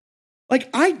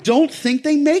 I don't think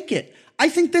they make it. I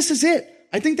think this is it.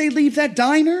 I think they leave that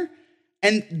diner.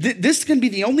 And this can be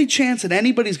the only chance that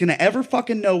anybody's going to ever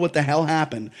fucking know what the hell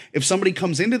happened if somebody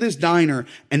comes into this diner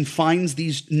and finds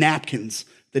these napkins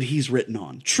that he's written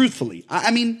on. Truthfully, I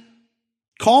mean,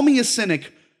 call me a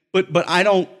cynic, but I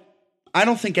don't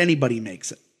think anybody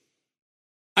makes it.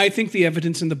 I think the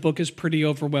evidence in the book is pretty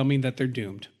overwhelming that they're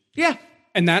doomed. Yeah.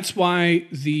 And that's why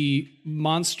the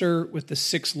monster with the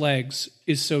 6 legs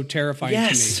is so terrifying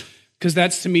to me. Because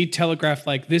that's, to me, telegraphed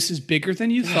this is bigger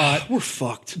than you thought. We're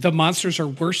fucked. The monsters are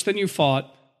worse than you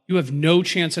thought. You have no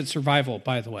chance at survival,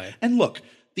 by the way. And look,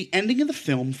 the ending of the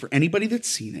film, for anybody that's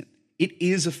seen it, it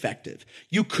is effective.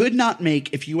 You could not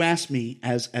make, if you ask me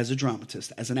as a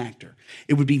dramatist, as an actor,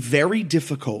 it would be very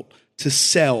difficult to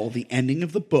sell the ending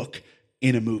of the book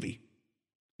in a movie.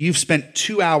 You've spent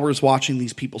 2 hours watching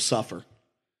these people suffer.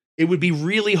 It would be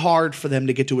really hard for them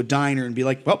to get to a diner and be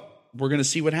like, well, we're going to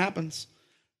see what happens.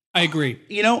 I agree.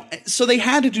 So they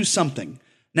had to do something.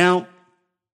 Now,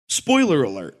 spoiler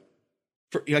alert.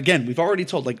 Again, we've already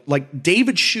told,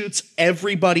 David shoots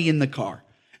everybody in the car.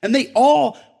 And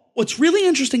what's really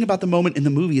interesting about the moment in the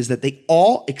movie is that they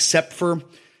all, except for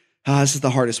This is the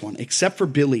hardest one. Except for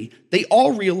Billy, they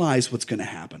all realize what's going to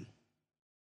happen.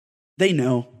 They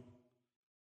know.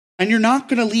 And you're not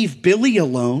going to leave Billy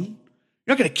alone.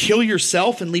 You're not going to kill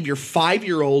yourself and leave your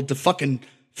 5-year-old to fucking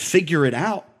figure it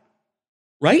out.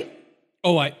 Right?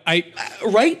 Oh, right? I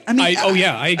agree.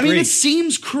 I mean, it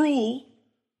seems cruel.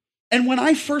 And when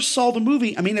I first saw the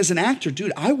movie, I mean, as an actor,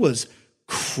 dude, I was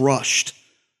crushed.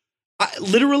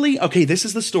 Literally, okay, this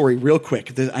is the story real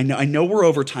quick. I know we're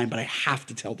over time, but I have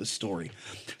to tell this story.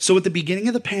 So at the beginning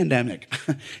of the pandemic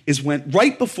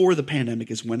right before the pandemic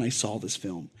is when I saw this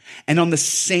film. And on the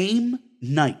same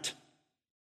night,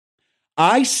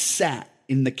 I sat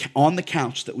on the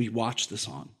couch that we watched this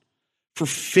on for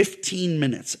 15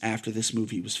 minutes after this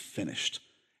movie was finished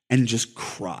and just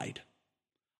cried.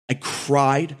 I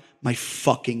cried my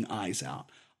fucking eyes out.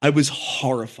 I was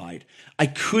horrified. I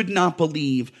could not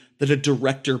believe that a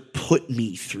director put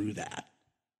me through that.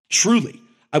 Truly,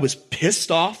 I was pissed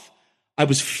off. I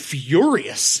was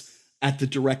furious at the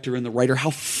director and the writer. How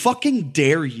fucking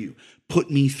dare you put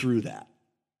me through that?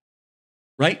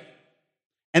 Right?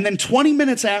 And then 20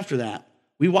 minutes after that,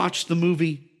 we watched the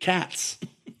movie Cats,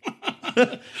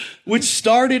 which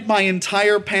started my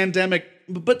entire pandemic.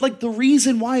 But like the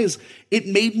reason why is it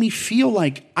made me feel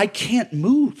like I can't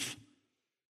move.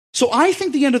 So I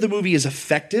think the end of the movie is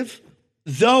effective,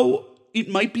 though it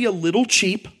might be a little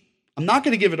cheap. I'm not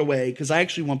going to give it away because I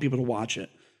actually want people to watch it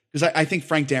because I think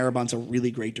Frank Darabont's a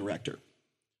really great director.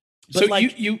 But so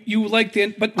like, you like the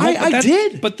end, but I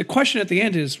did. But the question at the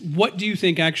end is, what do you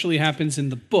think actually happens in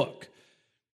the book?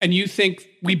 And you think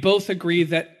we both agree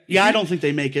that? Yeah, I don't think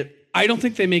they make it. I don't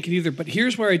think they make it either. But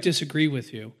here's where I disagree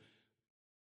with you.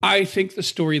 I think the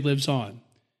story lives on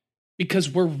because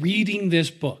we're reading this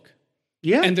book.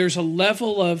 Yeah. And there's a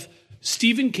level of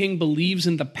Stephen King believes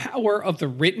in the power of the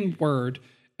written word,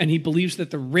 and he believes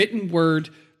that the written word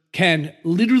can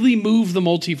literally move the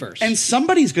multiverse. And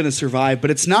somebody's going to survive,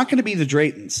 but it's not going to be the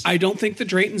Draytons. I don't think the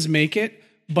Draytons make it,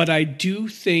 but I do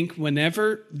think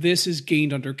whenever this is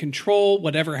gained under control,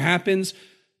 whatever happens,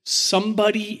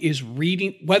 somebody is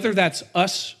reading, whether that's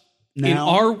us now, in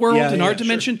our world, in our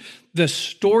dimension, sure. The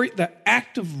story, the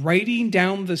act of writing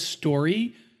down the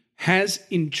story has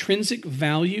intrinsic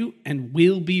value and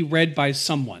will be read by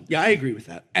someone. Yeah, I agree with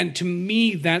that. And to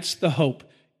me, that's the hope.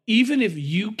 Even if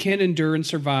you can endure and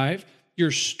survive,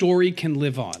 your story can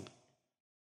live on.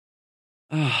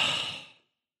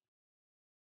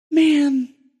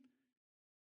 Man.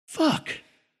 Fuck.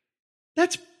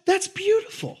 That's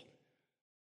beautiful.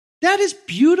 That is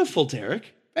beautiful,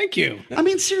 Derek. Thank you. I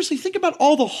mean, seriously, think about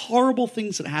all the horrible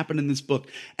things that happened in this book.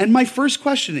 And my first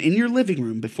question in your living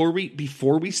room before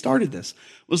we started this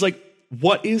was like,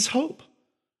 what is hope?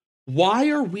 Why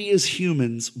are we as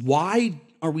humans, why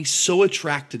are we so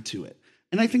attracted to it?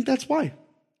 And I think that's why.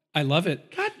 I love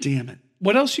it. God damn it.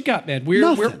 What else you got, man?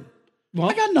 Nothing.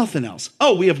 I got nothing else.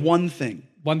 Oh, we have one thing.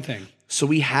 One thing. So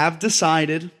we have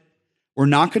decided we're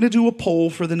not going to do a poll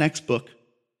for the next book.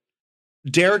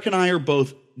 Derek and I are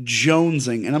both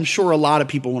jonesing, and I'm sure a lot of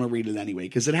people want to read it anyway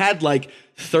because it had like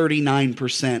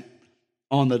 39%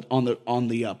 on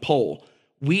the poll.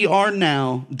 We are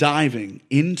now diving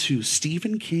into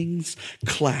Stephen King's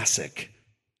classic,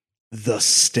 The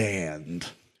Stand.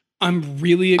 I'm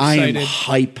really excited. I am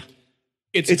hype.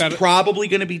 It's probably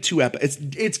going to be 2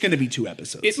 episodes. It's going to be 2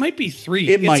 episodes. It might be 3.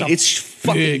 It's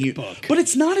fucking huge. Book. But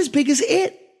it's not as big as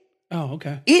It. Oh,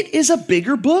 okay. It is a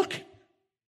bigger book.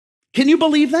 Can you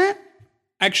believe that?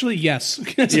 Actually, yes.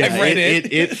 Yeah, I've read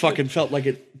it. It fucking felt like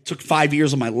it took 5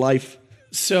 years of my life.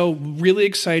 So really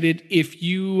excited. If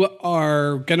you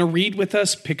are going to read with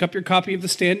us, pick up your copy of The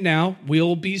Stand now.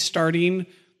 We'll be starting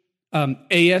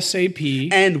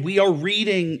ASAP. And we are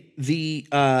reading the...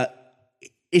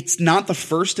 it's not the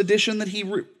first edition that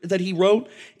he wrote.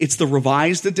 It's the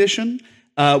revised edition,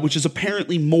 which is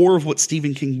apparently more of what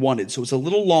Stephen King wanted. So it's a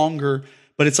little longer,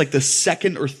 but it's like the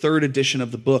second or third edition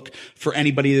of the book for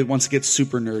anybody that wants to get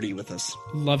super nerdy with us.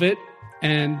 Love it.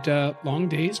 And long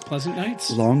days, pleasant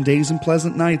nights. Long days and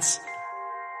pleasant nights.